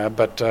 yeah.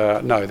 But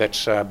no,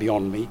 that's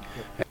beyond me.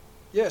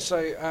 Yeah.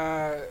 So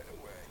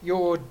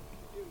your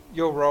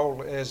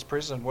role as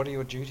president, what are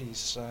your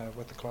duties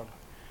with the club?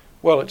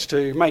 Well, it's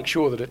to make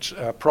sure that it's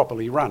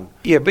properly run.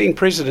 Yeah, being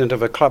president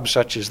of a club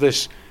such as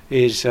this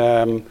is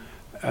it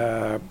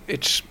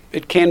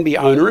can be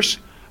onerous,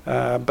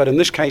 but in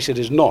this case it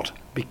is not,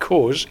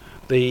 because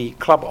the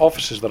club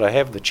officers that I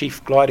have, the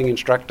chief gliding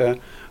instructor,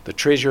 the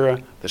treasurer,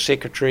 the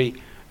secretary,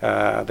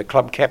 the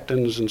club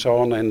captains and so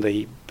on, and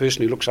the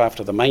person who looks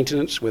after the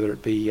maintenance, whether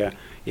it be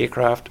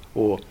aircraft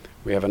or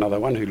we have another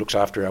one who looks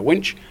after our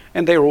winch,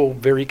 and they're all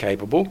very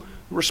capable,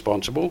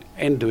 responsible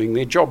and doing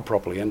their job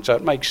properly. And so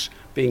it makes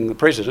being the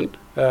president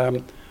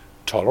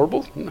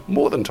tolerable,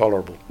 more than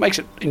tolerable, makes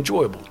it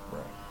enjoyable.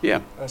 Right.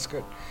 Yeah. That's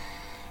good.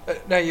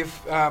 Now you've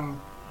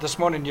this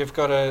morning you've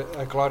got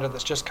a glider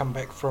that's just come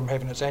back from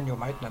having its annual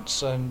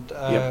maintenance, and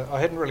yep.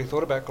 I hadn't really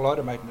thought about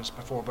glider maintenance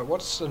before, but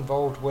what's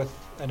involved with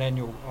an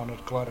annual on a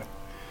glider?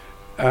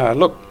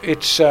 Look,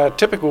 it's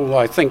typical,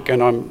 I think,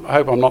 and I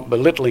hope I'm not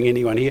belittling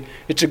anyone here,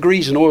 it's a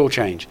grease and oil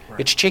change. Right.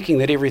 It's checking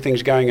that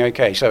everything's going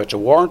okay. So it's a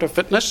warrant of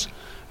fitness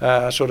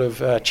sort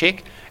of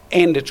check,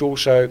 and it's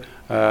also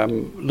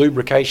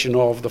lubrication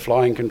of the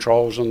flying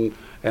controls and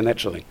that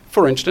sort of thing.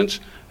 For instance,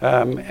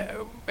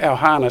 our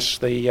harness,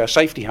 the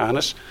safety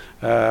harness,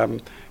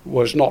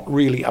 was not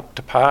really up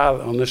to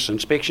par on this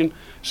inspection.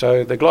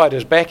 So the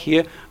glider's back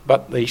here,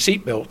 but the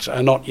seat belts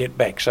are not yet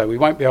back. So we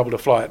won't be able to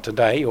fly it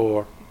today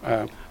or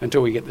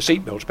until we get the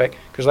seat belts back,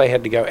 because they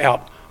had to go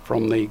out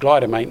from the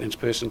glider maintenance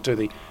person to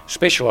the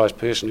specialised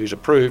person who's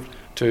approved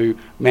to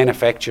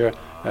manufacture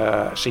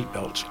seat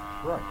belts.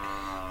 Right.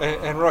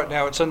 And right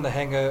now it's in the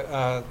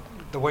hangar.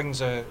 The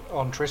wings are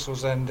on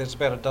trestles, and there's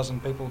about a dozen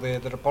people there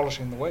that are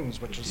polishing the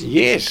wings, which is...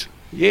 Yes.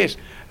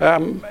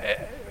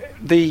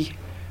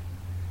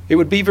 It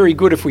would be very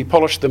good if we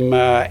polished them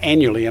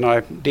annually, and I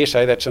dare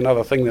say that's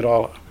another thing that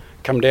I'll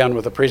come down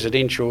with a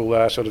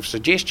presidential sort of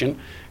suggestion,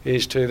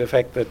 is to the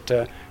fact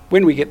that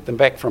when we get them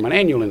back from an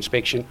annual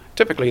inspection,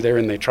 typically they're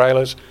in their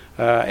trailers.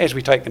 As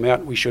we take them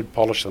out, we should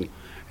polish them,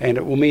 and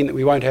it will mean that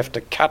we won't have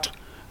to cut,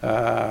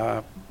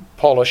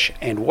 polish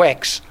and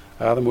wax.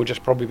 Then we'll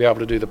just probably be able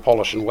to do the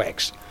polish and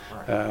wax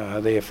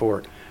there for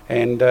it.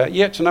 And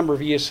it's a number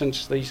of years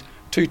since these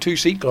two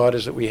seat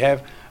gliders that we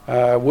have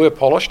were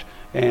polished,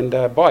 and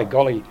by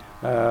golly,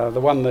 the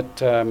one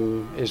that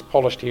is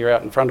polished here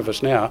out in front of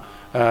us now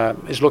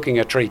is looking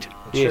a treat.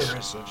 It sure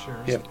is.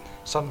 Yep.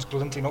 Sun's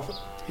glinting off it.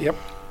 Yep.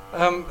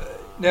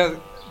 Now,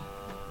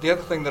 the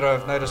other thing that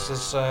I've noticed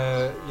is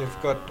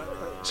you've got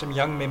some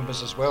young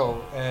members as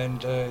well,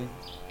 and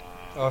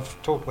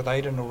I've talked with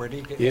Aidan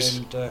already. Yes.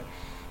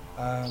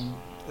 And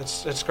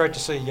it's great to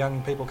see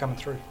young people coming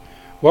through.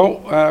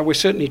 Well, we're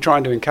certainly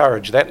trying to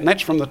encourage that, and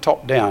that's from the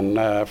top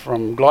down,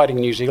 from Gliding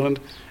New Zealand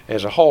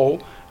as a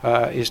whole,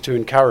 is to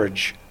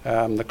encourage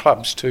the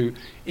clubs to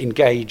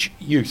engage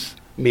youth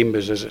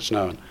members, as it's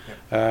known.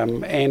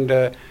 Yep.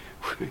 And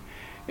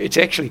it's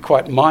actually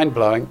quite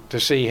mind-blowing to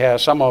see how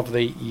some of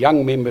the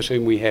young members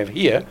whom we have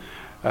here,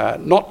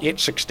 not yet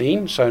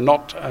 16, so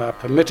not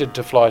permitted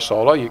to fly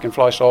solo. You can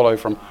fly solo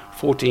from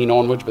 14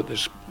 onwards, but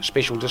there's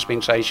special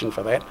dispensation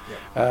for that.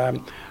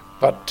 Yep.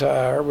 But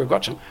we've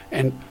got some,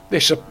 and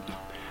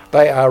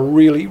they are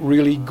really,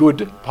 really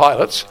good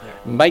pilots,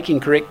 making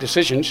correct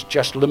decisions,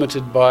 just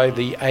limited by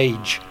the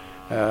age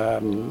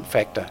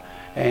factor.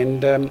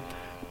 And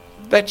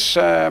that's,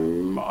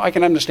 I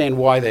can understand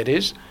why that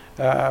is.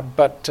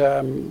 But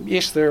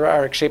yes, there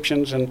are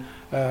exceptions, and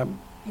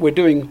we're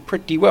doing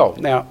pretty well.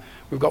 Now,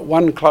 we've got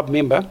one club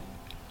member,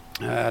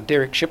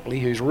 Derek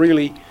Shipley, who's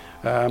really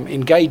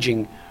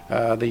engaging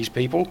these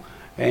people,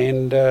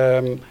 and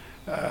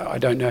I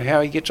don't know how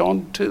he gets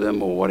on to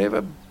them or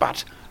whatever,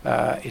 but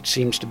it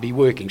seems to be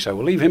working. So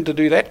we'll leave him to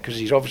do that, because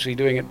he's obviously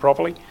doing it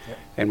properly. Yep.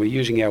 And we're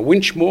using our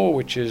winch more,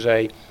 which is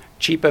a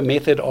cheaper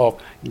method of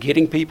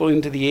getting people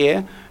into the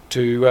air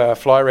to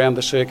fly around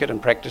the circuit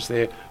and practice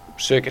their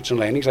circuits and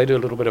landings. They do a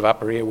little bit of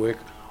upper air work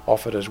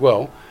off it as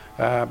well,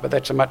 but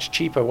that's a much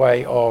cheaper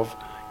way of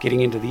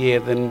getting into the air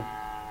than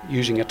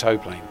using a tow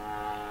plane.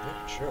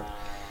 Yep, sure.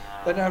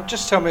 And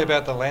just tell me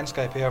about the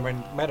landscape here. I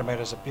mean,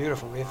 Matamata's a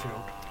beautiful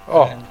airfield.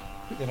 Oh, and,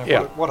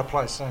 what a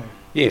place, eh?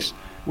 Yes,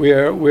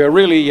 we're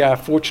really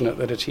fortunate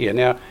that it's here.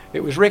 Now,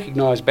 it was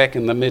recognised back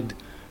in the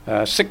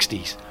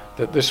mid-60s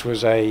that this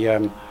was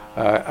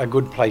a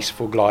good place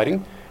for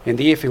gliding, and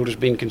the airfield has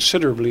been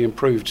considerably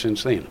improved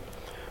since then.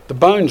 The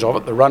bones of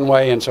it, the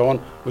runway and so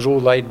on, was all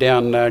laid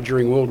down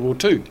during World War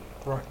II.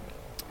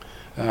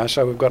 Right.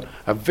 So we've got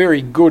a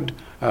very good,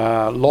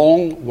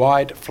 long,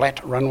 wide, flat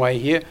runway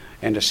here,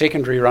 and a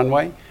secondary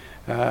runway,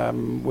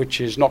 which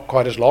is not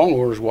quite as long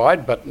or as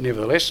wide, but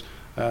nevertheless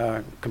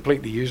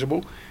completely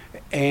usable.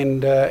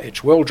 And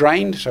it's well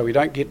drained, so we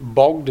don't get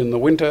bogged in the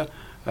winter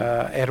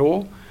at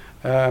all.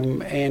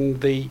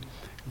 And the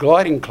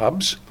gliding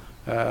clubs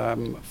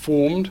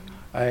formed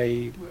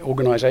a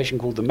organisation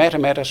called the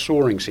Matamata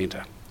Soaring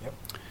Centre. Yep.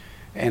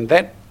 And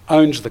that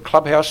owns the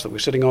clubhouse that we're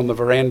sitting on the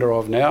veranda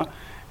of now,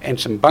 and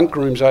some bunk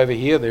rooms over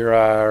here. There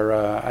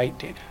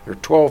are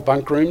 12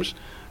 bunk rooms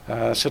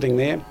sitting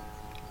there,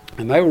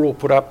 and they were all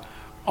put up,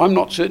 I'm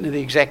not certain of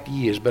the exact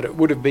years, but it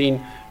would have been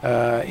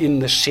in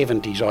the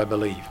 70s, I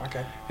believe.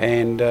 Okay.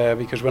 And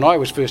because when I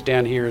was first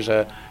down here as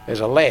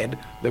a lad,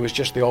 there was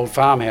just the old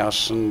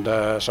farmhouse and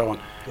so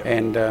on. Yep.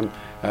 And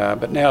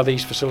but now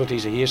these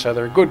facilities are here, so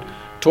there are good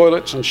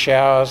toilets and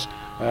showers,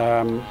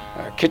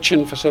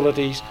 kitchen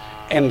facilities,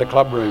 and the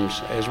club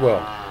rooms as well.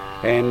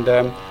 And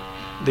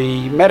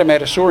the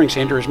Matamata Soaring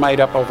Centre is made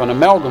up of an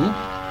amalgam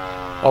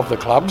of the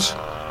clubs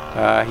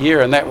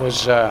here, and that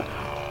was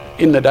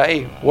in the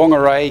day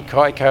Waharoa,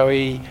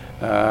 Kaikoui,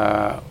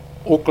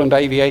 Auckland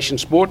Aviation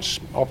Sports,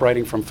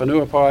 operating from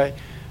Whenuapai,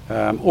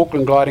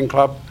 Auckland Gliding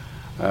Club,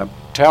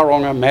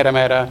 Tauranga,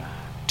 Matamata,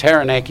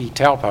 Taranaki,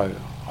 Taupo.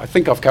 I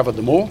think I've covered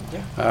them all.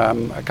 Yeah.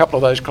 A couple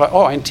of those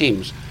and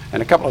Thames,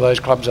 and a couple of those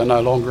clubs are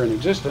no longer in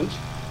existence.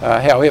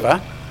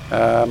 However,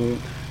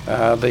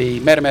 the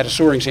Matamata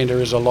Soaring Centre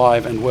is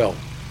alive and well.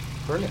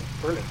 Brilliant,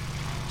 brilliant.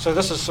 So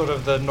this is sort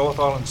of the North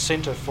Island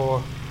centre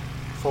for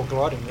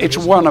gliding. It's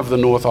one of the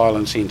North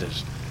Island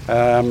centres.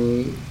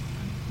 The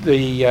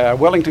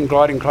Wellington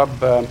Gliding Club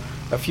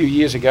a few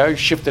years ago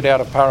shifted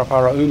out of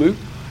Paraparaumu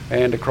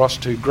and across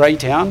to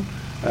Greytown,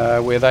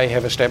 where they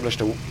have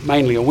established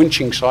mainly a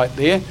winching site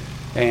there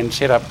and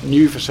set up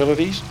new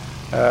facilities.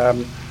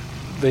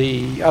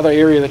 The other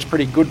area that's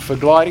pretty good for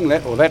gliding,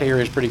 that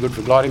area is pretty good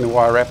for gliding, the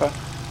Wairarapa.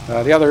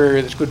 The other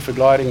area that's good for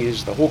gliding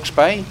is the Hawke's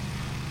Bay,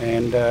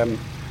 and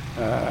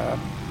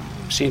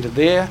centred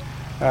there.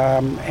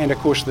 And of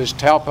course there's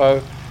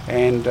Taupo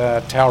and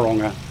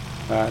Tauranga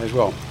as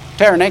well.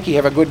 Taranaki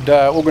have a good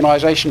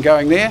organisation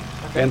going there,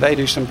 and they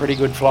do some pretty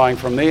good flying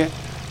from there.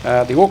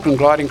 The Auckland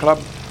Gliding Club,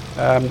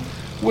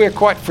 we're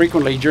quite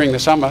frequently during the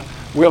summer,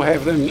 we'll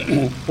have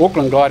them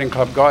Auckland Gliding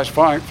Club guys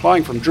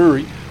flying from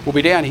Drury, will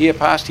be down here,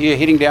 past here,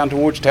 heading down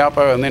towards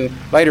Taupo, and then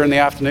later in the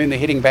afternoon they're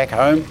heading back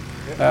home.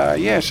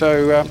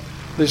 So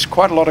there's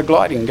quite a lot of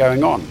gliding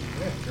going on.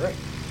 Yeah, great.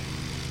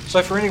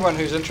 So for anyone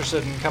who's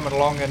interested in coming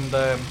along and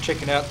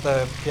checking out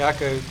the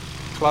Piako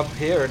Club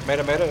here at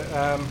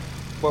Matamata,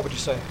 what would you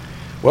say?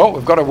 Well,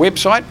 we've got a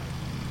website,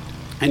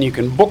 and you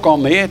can book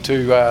on there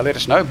to let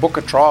us know, book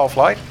a trial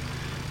flight.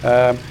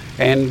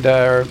 And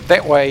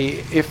that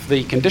way, if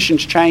the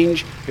conditions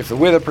change, if the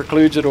weather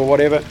precludes it or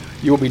whatever,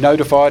 you'll be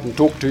notified and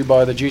talked to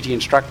by the duty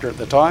instructor at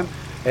the time.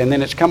 And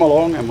then it's come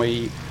along, and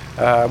we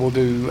will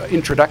do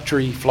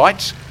introductory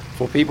flights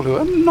for people who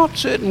are not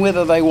certain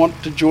whether they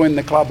want to join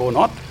the club or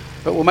not,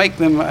 but we'll make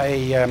them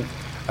a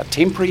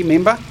temporary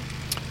member,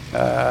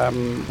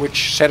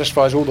 which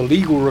satisfies all the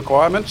legal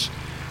requirements,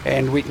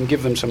 and we can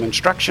give them some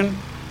instruction,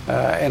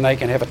 and they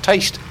can have a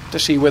taste to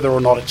see whether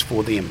or not it's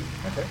for them.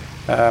 Okay.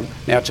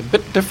 Now, it's a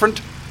bit different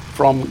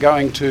from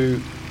going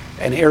to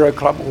an aero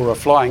club or a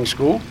flying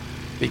school,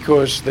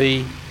 because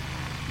the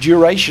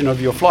duration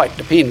of your flight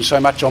depends so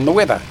much on the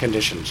weather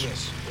conditions.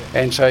 Yes.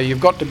 Yeah. And so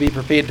you've got to be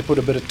prepared to put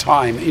a bit of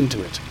time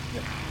into it.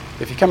 Yep.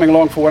 If you're coming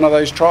along for one of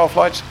those trial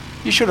flights,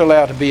 you should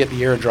allow to be at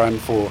the aerodrome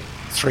for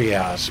 3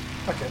 hours.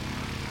 Okay.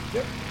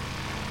 Yep.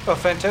 Oh,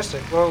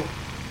 fantastic. Well,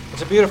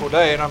 it's a beautiful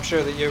day, and I'm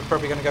sure that you're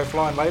probably going to go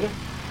flying later.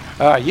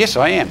 Yes,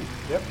 I am.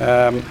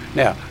 Yep.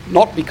 Now,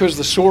 not because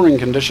the soaring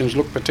conditions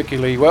look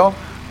particularly well,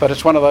 but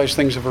it's one of those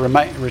things of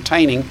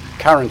retaining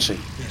currency.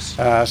 Yes.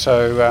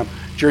 So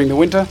during the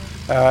winter,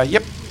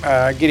 get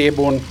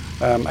airborne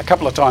a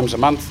couple of times a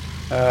month.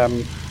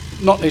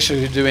 Not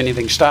necessarily to do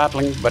anything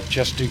startling, but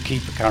just to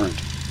keep the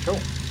current. Cool.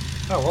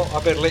 Oh, well,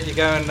 I better let you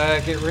go and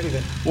get ready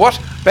then. What?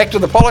 Back to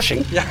the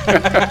polishing? Yeah.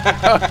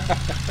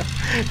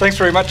 Thanks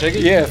very much,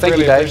 Iggy. Yeah, thank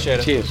really you, Dave. Appreciate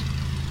it. Cheers.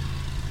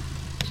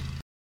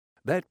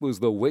 That was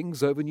the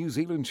Wings Over New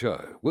Zealand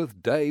show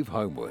with Dave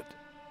Homewood.